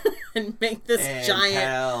 and make this and giant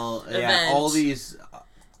yeah, all these.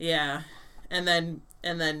 Yeah, and then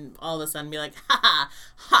all of a sudden be like, ha ha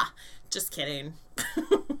ha, just kidding.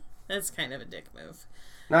 That's kind of a dick move.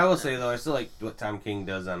 Now I will say though, I still like what Tom King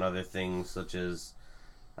does on other things, such as,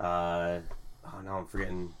 oh no, I'm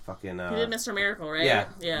forgetting fucking. He did Mr. Miracle, right?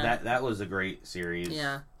 Yeah. That was a great series.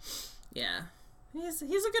 Yeah. He's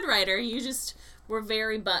a good writer. You just were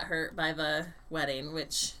very butthurt by the wedding,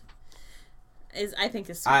 which is I think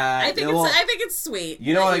is sweet. I think it's sweet.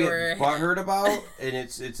 You know what I get butthurt about, and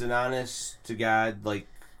it's an honest to God like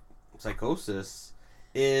psychosis,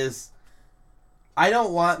 is I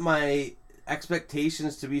don't want my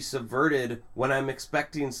expectations to be subverted when I'm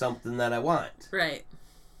expecting something that I want. Right.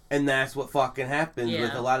 And that's what fucking happens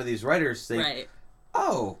with a lot of these writers. Think,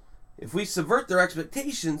 oh, if we subvert their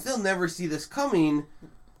expectations, they'll never see this coming.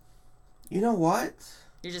 You know what?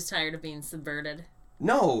 You're just tired of being subverted.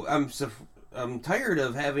 No, I'm tired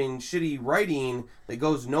of having shitty writing that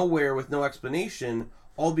goes nowhere with no explanation,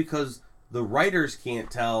 all because the writers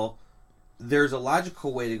can't tell there's a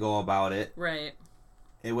logical way to go about it. Right.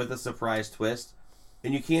 With a surprise twist.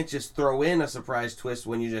 And you can't just throw in a surprise twist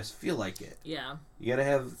when you just feel like it. Yeah. You gotta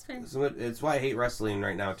have... It's why I hate wrestling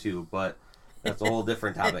right now, too, but that's a whole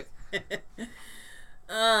different topic.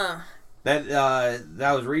 I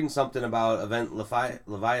was reading something about Event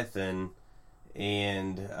Leviathan,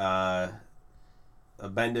 and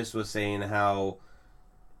Bendis was saying how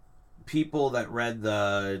people that read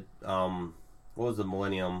the... what was the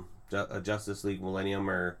Millennium? Justice League Millennium,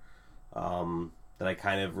 or... that I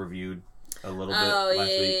kind of reviewed a little bit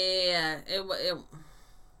last week. Yeah.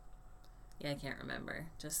 I can't remember.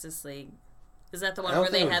 Justice League. Is that the one where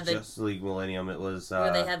they had the Justice League Millennium? It was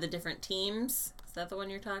where they had the different teams. Is that the one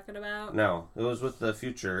you're talking about? No, it was with the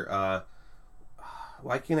Future.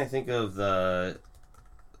 Why can't I think of the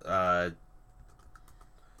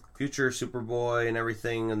Future Superboy and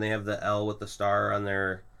everything? And they have the L with the star on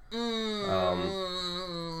their. Yeah,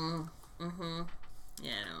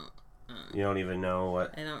 I don't. You don't even know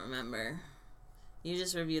what... I don't remember. You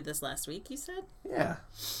just reviewed this last week, you said? Yeah.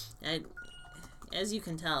 As you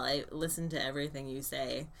can tell, I listen to everything you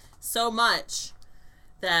say so much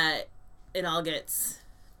that it all gets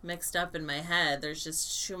mixed up in my head. There's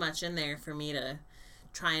just too much in there for me to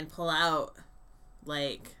try and pull out,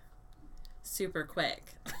 like, super quick.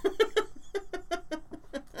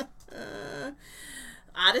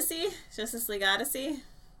 Odyssey? Justice League Odyssey?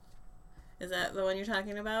 Is that the one you're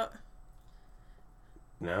talking about?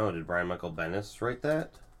 No, did Brian Michael Bendis write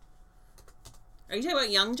that? Are you talking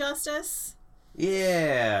about Young Justice?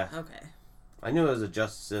 Yeah. Okay. I knew there was a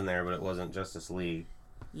Justice in there, but it wasn't Justice League.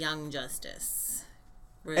 Young Justice.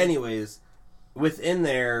 Anyways, within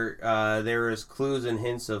there, there is clues and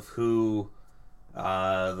hints of who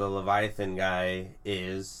the Leviathan guy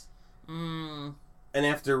is. And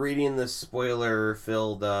after reading the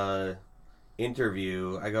spoiler-filled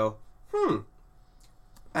interview, I go,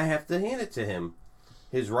 I have to hand it to him.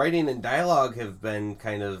 His writing and dialogue have been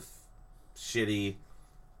kind of shitty,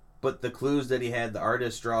 but the clues that he had the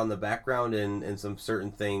artist draw in the background and some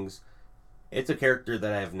certain things, it's a character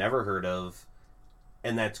that I've never heard of,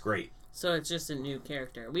 and that's great. So it's just a new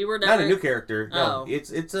character. We were never... Not a new character. No, Oh.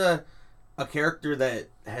 it's a character that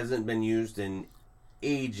hasn't been used in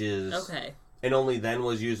ages. Okay. And only then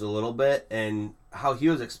was used a little bit, and how he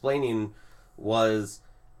was explaining was...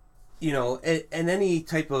 You know, in any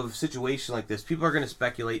type of situation like this, people are going to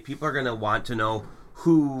speculate. People are going to want to know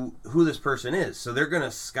who this person is. So they're going to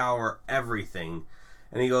scour everything.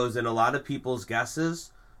 And he goes, and a lot of people's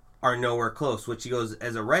guesses are nowhere close, which he goes,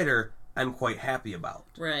 as a writer, I'm quite happy about.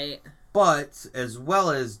 Right. But as well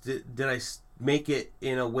as, did I make it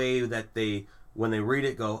in a way that they, when they read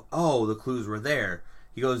it, go, oh, the clues were there.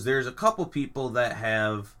 He goes, there's a couple people that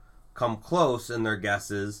have come close in their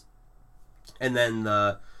guesses. And then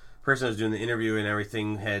the person who was doing the interview and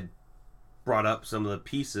everything had brought up some of the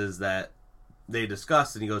pieces that they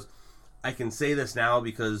discussed, and he goes, I can say this now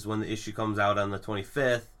because when the issue comes out on the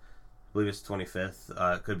 25th, I believe it's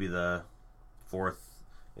 25th, it could be the 4th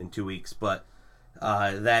in 2 weeks, but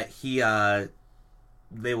that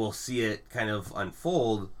they will see it kind of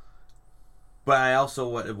unfold. But I also,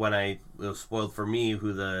 when it was spoiled for me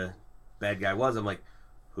who the bad guy was, I'm like,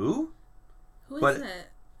 who? Who is it?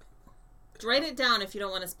 Write it down if you don't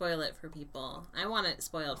want to spoil it for people. I want it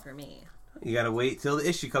spoiled for me. You gotta wait till the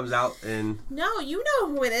issue comes out and... No, you know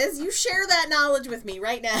who it is. You share that knowledge with me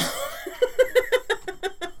right now.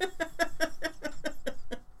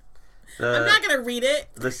 I'm not gonna read it.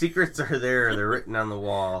 The secrets are there. They're written on the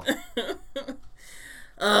wall.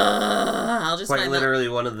 I'll just quite literally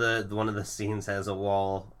one of the scenes has a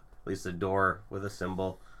wall, at least a door with a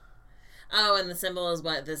symbol. Oh, and the symbol is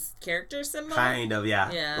what? This character symbol? Kind of,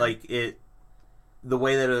 yeah. Yeah. Like, the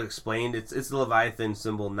way that it explained, it's the Leviathan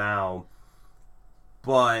symbol now,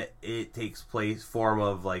 but it takes form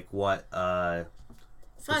of, like, what, the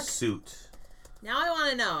suit. Now I want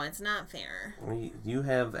to know. It's not fair. You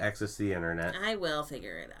have access to the internet. I will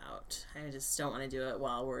figure it out. I just don't want to do it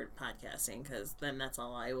while we're podcasting, because then that's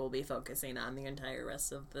all I will be focusing on the entire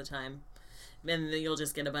rest of the time. And then you'll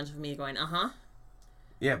just get a bunch of me going, uh-huh.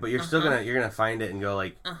 Yeah, but you're still you're gonna find it and go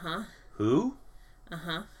like, uh-huh. Who?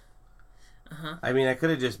 Uh-huh. Uh-huh. I mean, I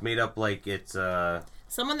could have just made up like it's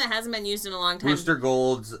someone that hasn't been used in a long time. Booster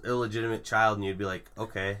Gold's illegitimate child, and you'd be like,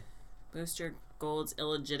 okay. Booster Gold's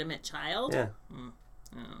illegitimate child? Yeah. I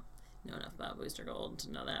don't know enough about Booster Gold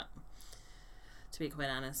to know that, to be quite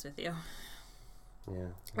honest with you. Yeah.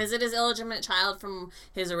 Is it his illegitimate child from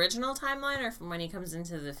his original timeline or from when he comes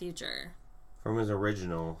into the future? From his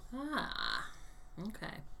original. Ah.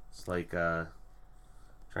 Okay. It's like, trying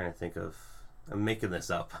to think of... I'm making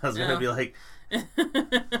this up. I was going to be like...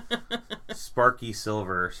 Sparky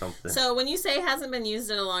Silver or something. So when you say hasn't been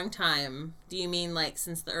used in a long time, do you mean like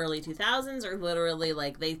since the early 2000s, or literally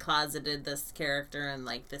like they closeted this character in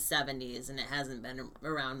like the 70s and it hasn't been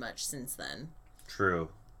around much since then? True.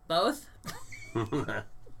 Both?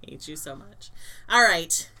 Hate you so much. All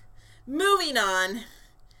right. Moving on.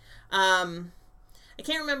 I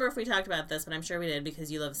can't remember if we talked about this, but I'm sure we did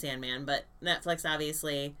because you love Sandman. But Netflix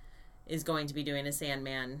obviously is going to be doing a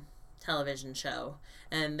Sandman television show.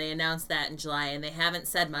 And they announced that in July, and they haven't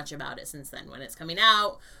said much about it since then. When it's coming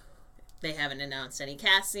out, they haven't announced any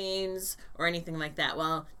castings or anything like that.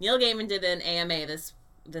 Well, Neil Gaiman did an AMA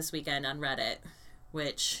this weekend on Reddit,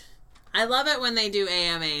 which... I love it when they do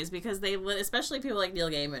AMAs because they, especially people like Neil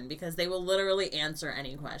Gaiman, because they will literally answer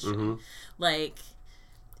any question. Mm-hmm. Like,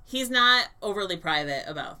 he's not overly private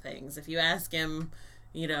about things. If you ask him,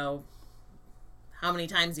 you know, how many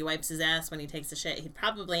times he wipes his ass when he takes a shit, he'd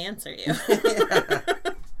probably answer you.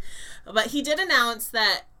 But he did announce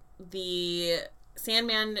that the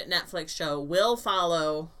Sandman Netflix show will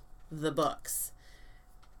follow the books.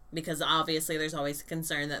 Because obviously there's always a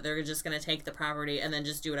concern that they're just going to take the property and then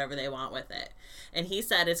just do whatever they want with it. And he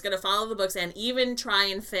said it's going to follow the books and even try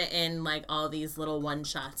and fit in like all these little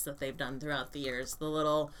one-shots that they've done throughout the years. The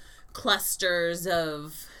little clusters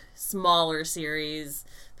of smaller series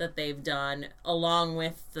that they've done along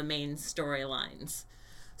with the main storylines.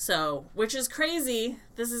 So, which is crazy.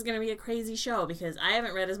 This is going to be a crazy show because I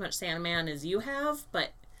haven't read as much Sandman as you have, but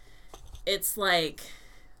it's like...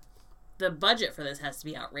 the budget for this has to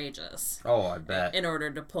be outrageous. Oh, I bet. In order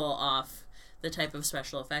to pull off the type of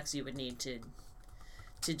special effects you would need to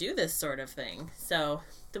do this sort of thing. So,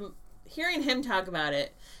 hearing him talk about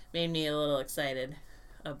it made me a little excited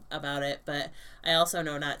about it, but I also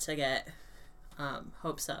know not to get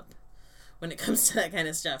hopes up when it comes to that kind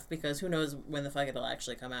of stuff, because who knows when the fuck it'll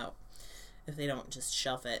actually come out if they don't just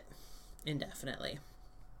shelf it indefinitely.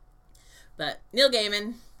 But Neil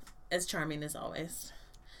Gaiman, as charming as always.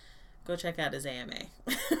 Go check out his AMA.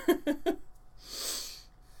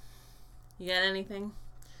 You got anything?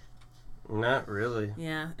 Not really.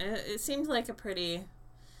 Yeah, it seemed like a pretty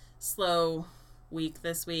slow week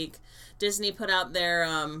this week. Disney put out their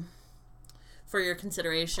for your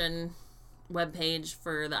consideration webpage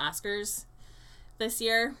for the Oscars this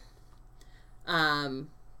year.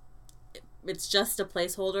 It's just a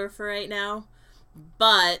placeholder for right now,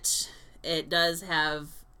 but it does have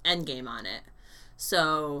Endgame on it.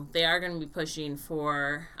 So they are going to be pushing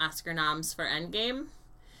for Oscar noms for Endgame.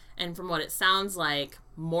 And from what it sounds like,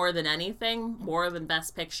 more than anything, more than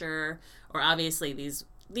Best Picture, or obviously these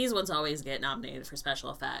ones always get nominated for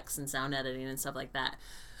special effects and sound editing and stuff like that.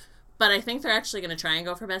 But I think they're actually going to try and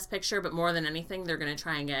go for Best Picture, but more than anything, they're going to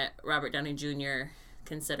try and get Robert Downey Jr.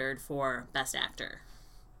 considered for Best Actor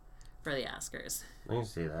for the Oscars. I can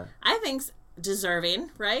see that. I think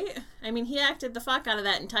deserving, right? I mean, he acted the fuck out of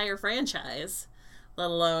that entire franchise. Let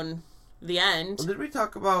alone the end. Well, did we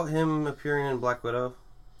talk about him appearing in Black Widow?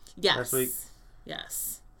 Yes. Last week?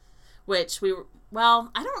 Yes. Which we were... Well,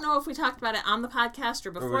 I don't know if we talked about it on the podcast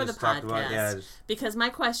or before the podcast. Because my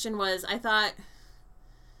question was, I thought...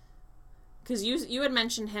 Because you had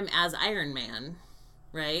mentioned him as Iron Man,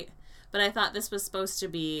 right? But I thought this was supposed to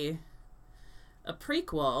be a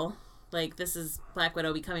prequel. Like, this is Black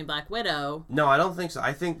Widow becoming Black Widow. No, I don't think so.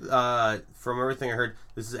 I think, from everything I heard,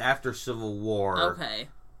 this is after Civil War. Okay.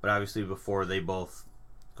 But obviously before they both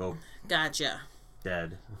go... Gotcha.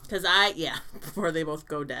 Dead. Because before they both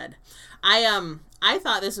go dead. I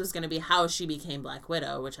thought this was going to be how she became Black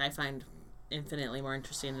Widow, which I find infinitely more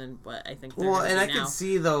interesting than what I think they're going to do now. I could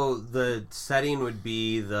see, though, the setting would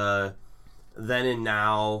be the then and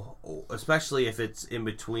now, especially if it's in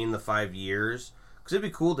between the 5 years. Because it'd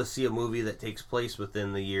be cool to see a movie that takes place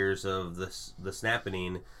within the years of the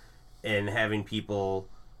snapping and having people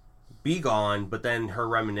be gone, but then her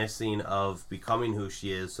reminiscing of becoming who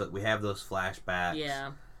she is, so that we have those flashbacks.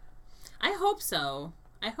 Yeah. I hope so.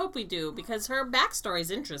 I hope we do, because her backstory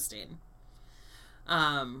is interesting.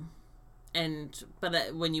 But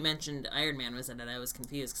when you mentioned Iron Man was in it, I was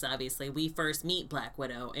confused, because obviously we first meet Black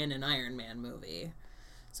Widow in an Iron Man movie.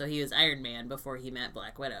 So he was Iron Man before he met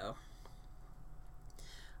Black Widow.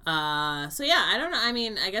 So yeah, I don't know. I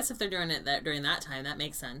mean, I guess if they're doing it during that time, that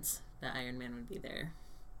makes sense that Iron Man would be there.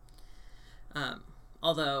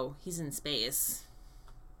 Although he's in space.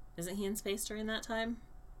 Isn't he in space during that time?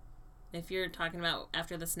 If you're talking about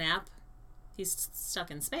after the snap, he's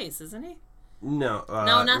stuck in space, isn't he? No.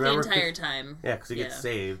 No, not the entire time. Yeah, because he gets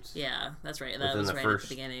saved. Yeah, that's right. That was right at the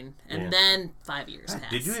beginning. And then 5 years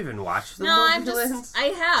passed. Did you even watch the movie? I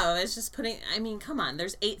have. It's just putting... I mean, come on.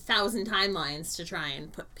 There's 8,000 timelines to try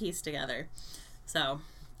and piece together. So,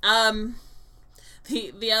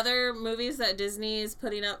 the other movies that Disney is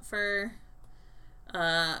putting up for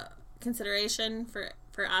consideration for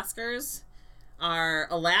Oscars are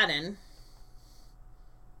Aladdin.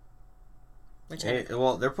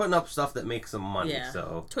 Well, they're putting up stuff that makes some money, yeah.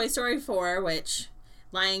 So... Toy Story 4, which...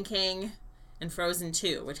 Lion King, and Frozen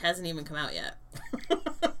 2, which hasn't even come out yet.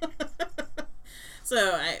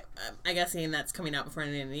 So, I guess that's coming out before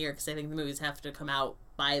the end of the year, because I think the movies have to come out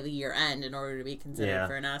by the year end in order to be considered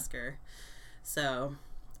for an Oscar. So,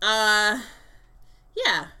 yeah.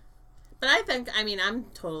 But I think, I'm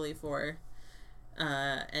totally for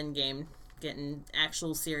Endgame getting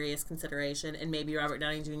actual serious consideration, and maybe Robert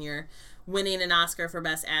Downey Jr. winning an Oscar for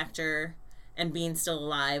Best Actor and being still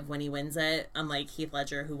alive when he wins it, unlike Heath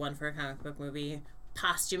Ledger, who won for a comic book movie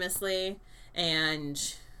posthumously,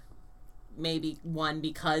 and maybe won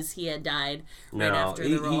because he had died after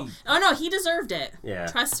the role. Oh, no, he deserved it. Yeah.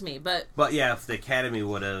 Trust me, but yeah, if the Academy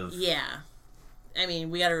would have... Yeah.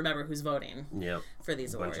 We got to remember who's voting for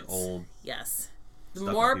these awards. Bunch of old... Yes. The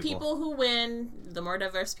more people who win, the more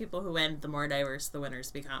diverse people who win, the more diverse the winners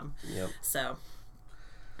become. Yep. So.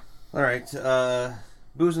 All right.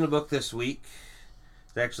 Booze in the Book this week.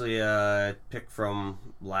 It's actually a pick from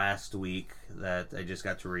last week that I just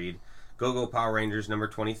got to read. Go-Go Power Rangers number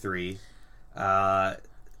 23.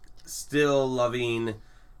 Still loving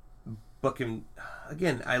booking.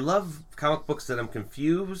 Again, I love comic books that I'm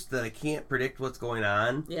confused, that I can't predict what's going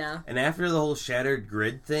on. Yeah. And after the whole Shattered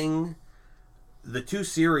Grid thing... The two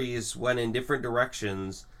series went in different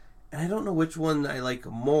directions, and I don't know which one I like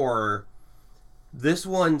more. This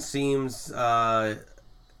one seems they're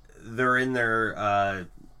in their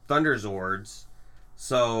Thunder Zords,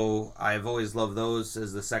 so I've always loved those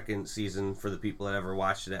as the second season for the people that ever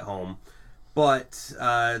watched it at home. But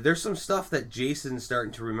there's some stuff that Jason's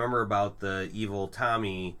starting to remember about the evil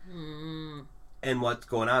Tommy and what's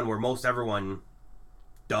going on, where most everyone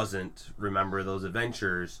doesn't remember those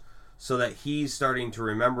adventures. So that he's starting to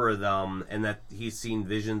remember them, and that he's seen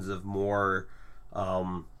visions of more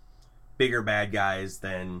bigger bad guys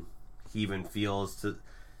than he even feels, to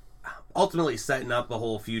ultimately setting up a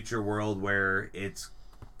whole future world where it's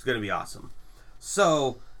going to be awesome.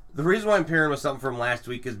 So the reason why I'm pairing with something from last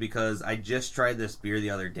week is because I just tried this beer the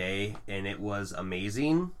other day, and it was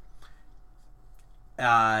amazing.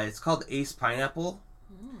 It's called Ace Pineapple.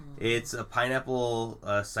 It's a pineapple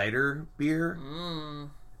cider beer.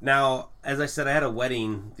 Now, as I said, I had a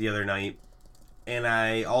wedding the other night, and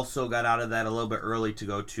I also got out of that a little bit early to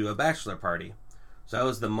go to a bachelor party. So I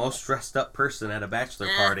was the most dressed up person at a bachelor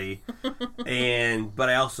party, but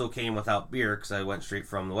I also came without beer because I went straight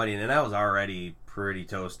from the wedding, and I was already pretty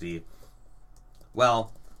toasty.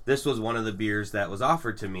 Well, this was one of the beers that was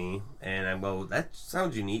offered to me, and I go, that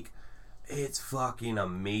sounds unique. It's fucking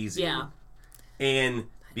amazing. Yeah. And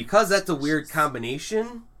because that's a weird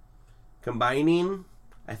combination, combining...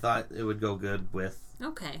 I thought it would go good with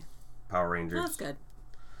Power Rangers. Well, that's good.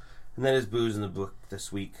 And that is Booze in the Book this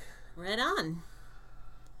week. Right on.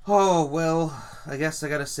 Oh, well, I guess I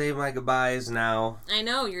gotta say my goodbyes now. I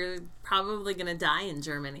know, you're probably gonna die in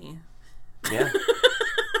Germany. Yeah.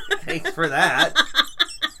 Thanks for that.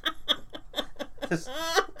 Just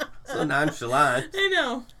so nonchalant. I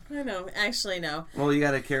know. Actually, no. Well, you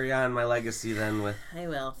gotta carry on my legacy then with... I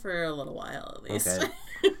will, for a little while at least. Okay.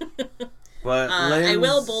 But I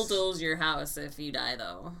will bulldoze your house if you die,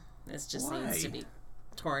 though. This just needs to be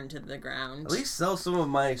torn to the ground. At least sell some of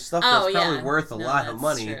my stuff that's probably worth a lot of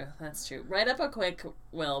money. True. That's true. Write up a quick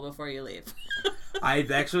will before you leave. I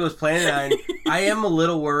actually was planning on... I am a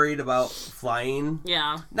little worried about flying.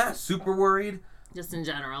 Yeah. Not super worried, Just in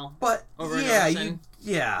general. But Over an yeah, ocean.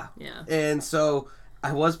 yeah. Yeah. And so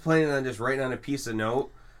I was planning on just writing on a piece of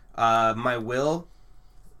note, my will,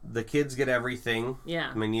 the kids get everything.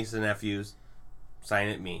 Yeah. My niece and nephews, sign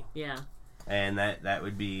it me. Yeah. And that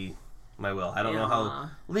would be my will. I don't know Yeah. how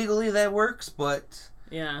legally that works, but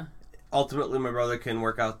Yeah. ultimately my brother can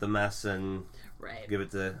work out the mess and Right. give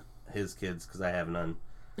it to his kids because I have none.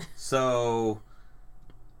 So,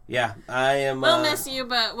 yeah, I am... We'll miss you,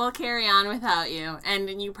 but we'll carry on without you.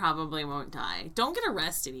 And you probably won't die. Don't get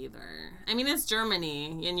arrested either. I mean, it's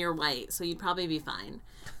Germany, and you're white, so you'd probably be fine.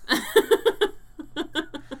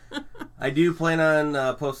 I do plan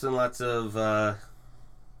on posting lots of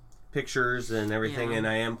pictures and everything, Yeah. and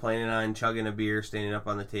I am planning on chugging a beer, standing up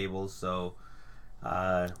on the tables, so...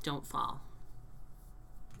 Don't fall.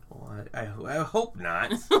 Well, I hope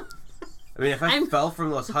not. I mean, if I fell from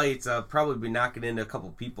those heights, I'd probably be knocking into a couple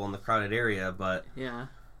people in the crowded area, but... Yeah.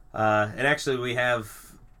 And actually,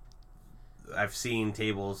 I've seen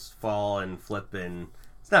tables fall and flip, and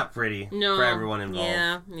it's not pretty for everyone involved.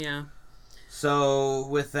 Yeah, yeah. So,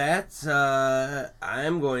 with that,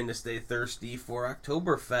 I'm going to stay thirsty for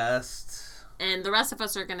Oktoberfest. And the rest of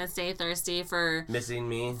us are going to stay thirsty for Missing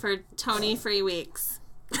me. For Tony free weeks.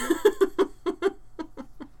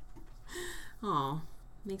 Oh,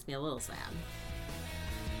 makes me a little sad.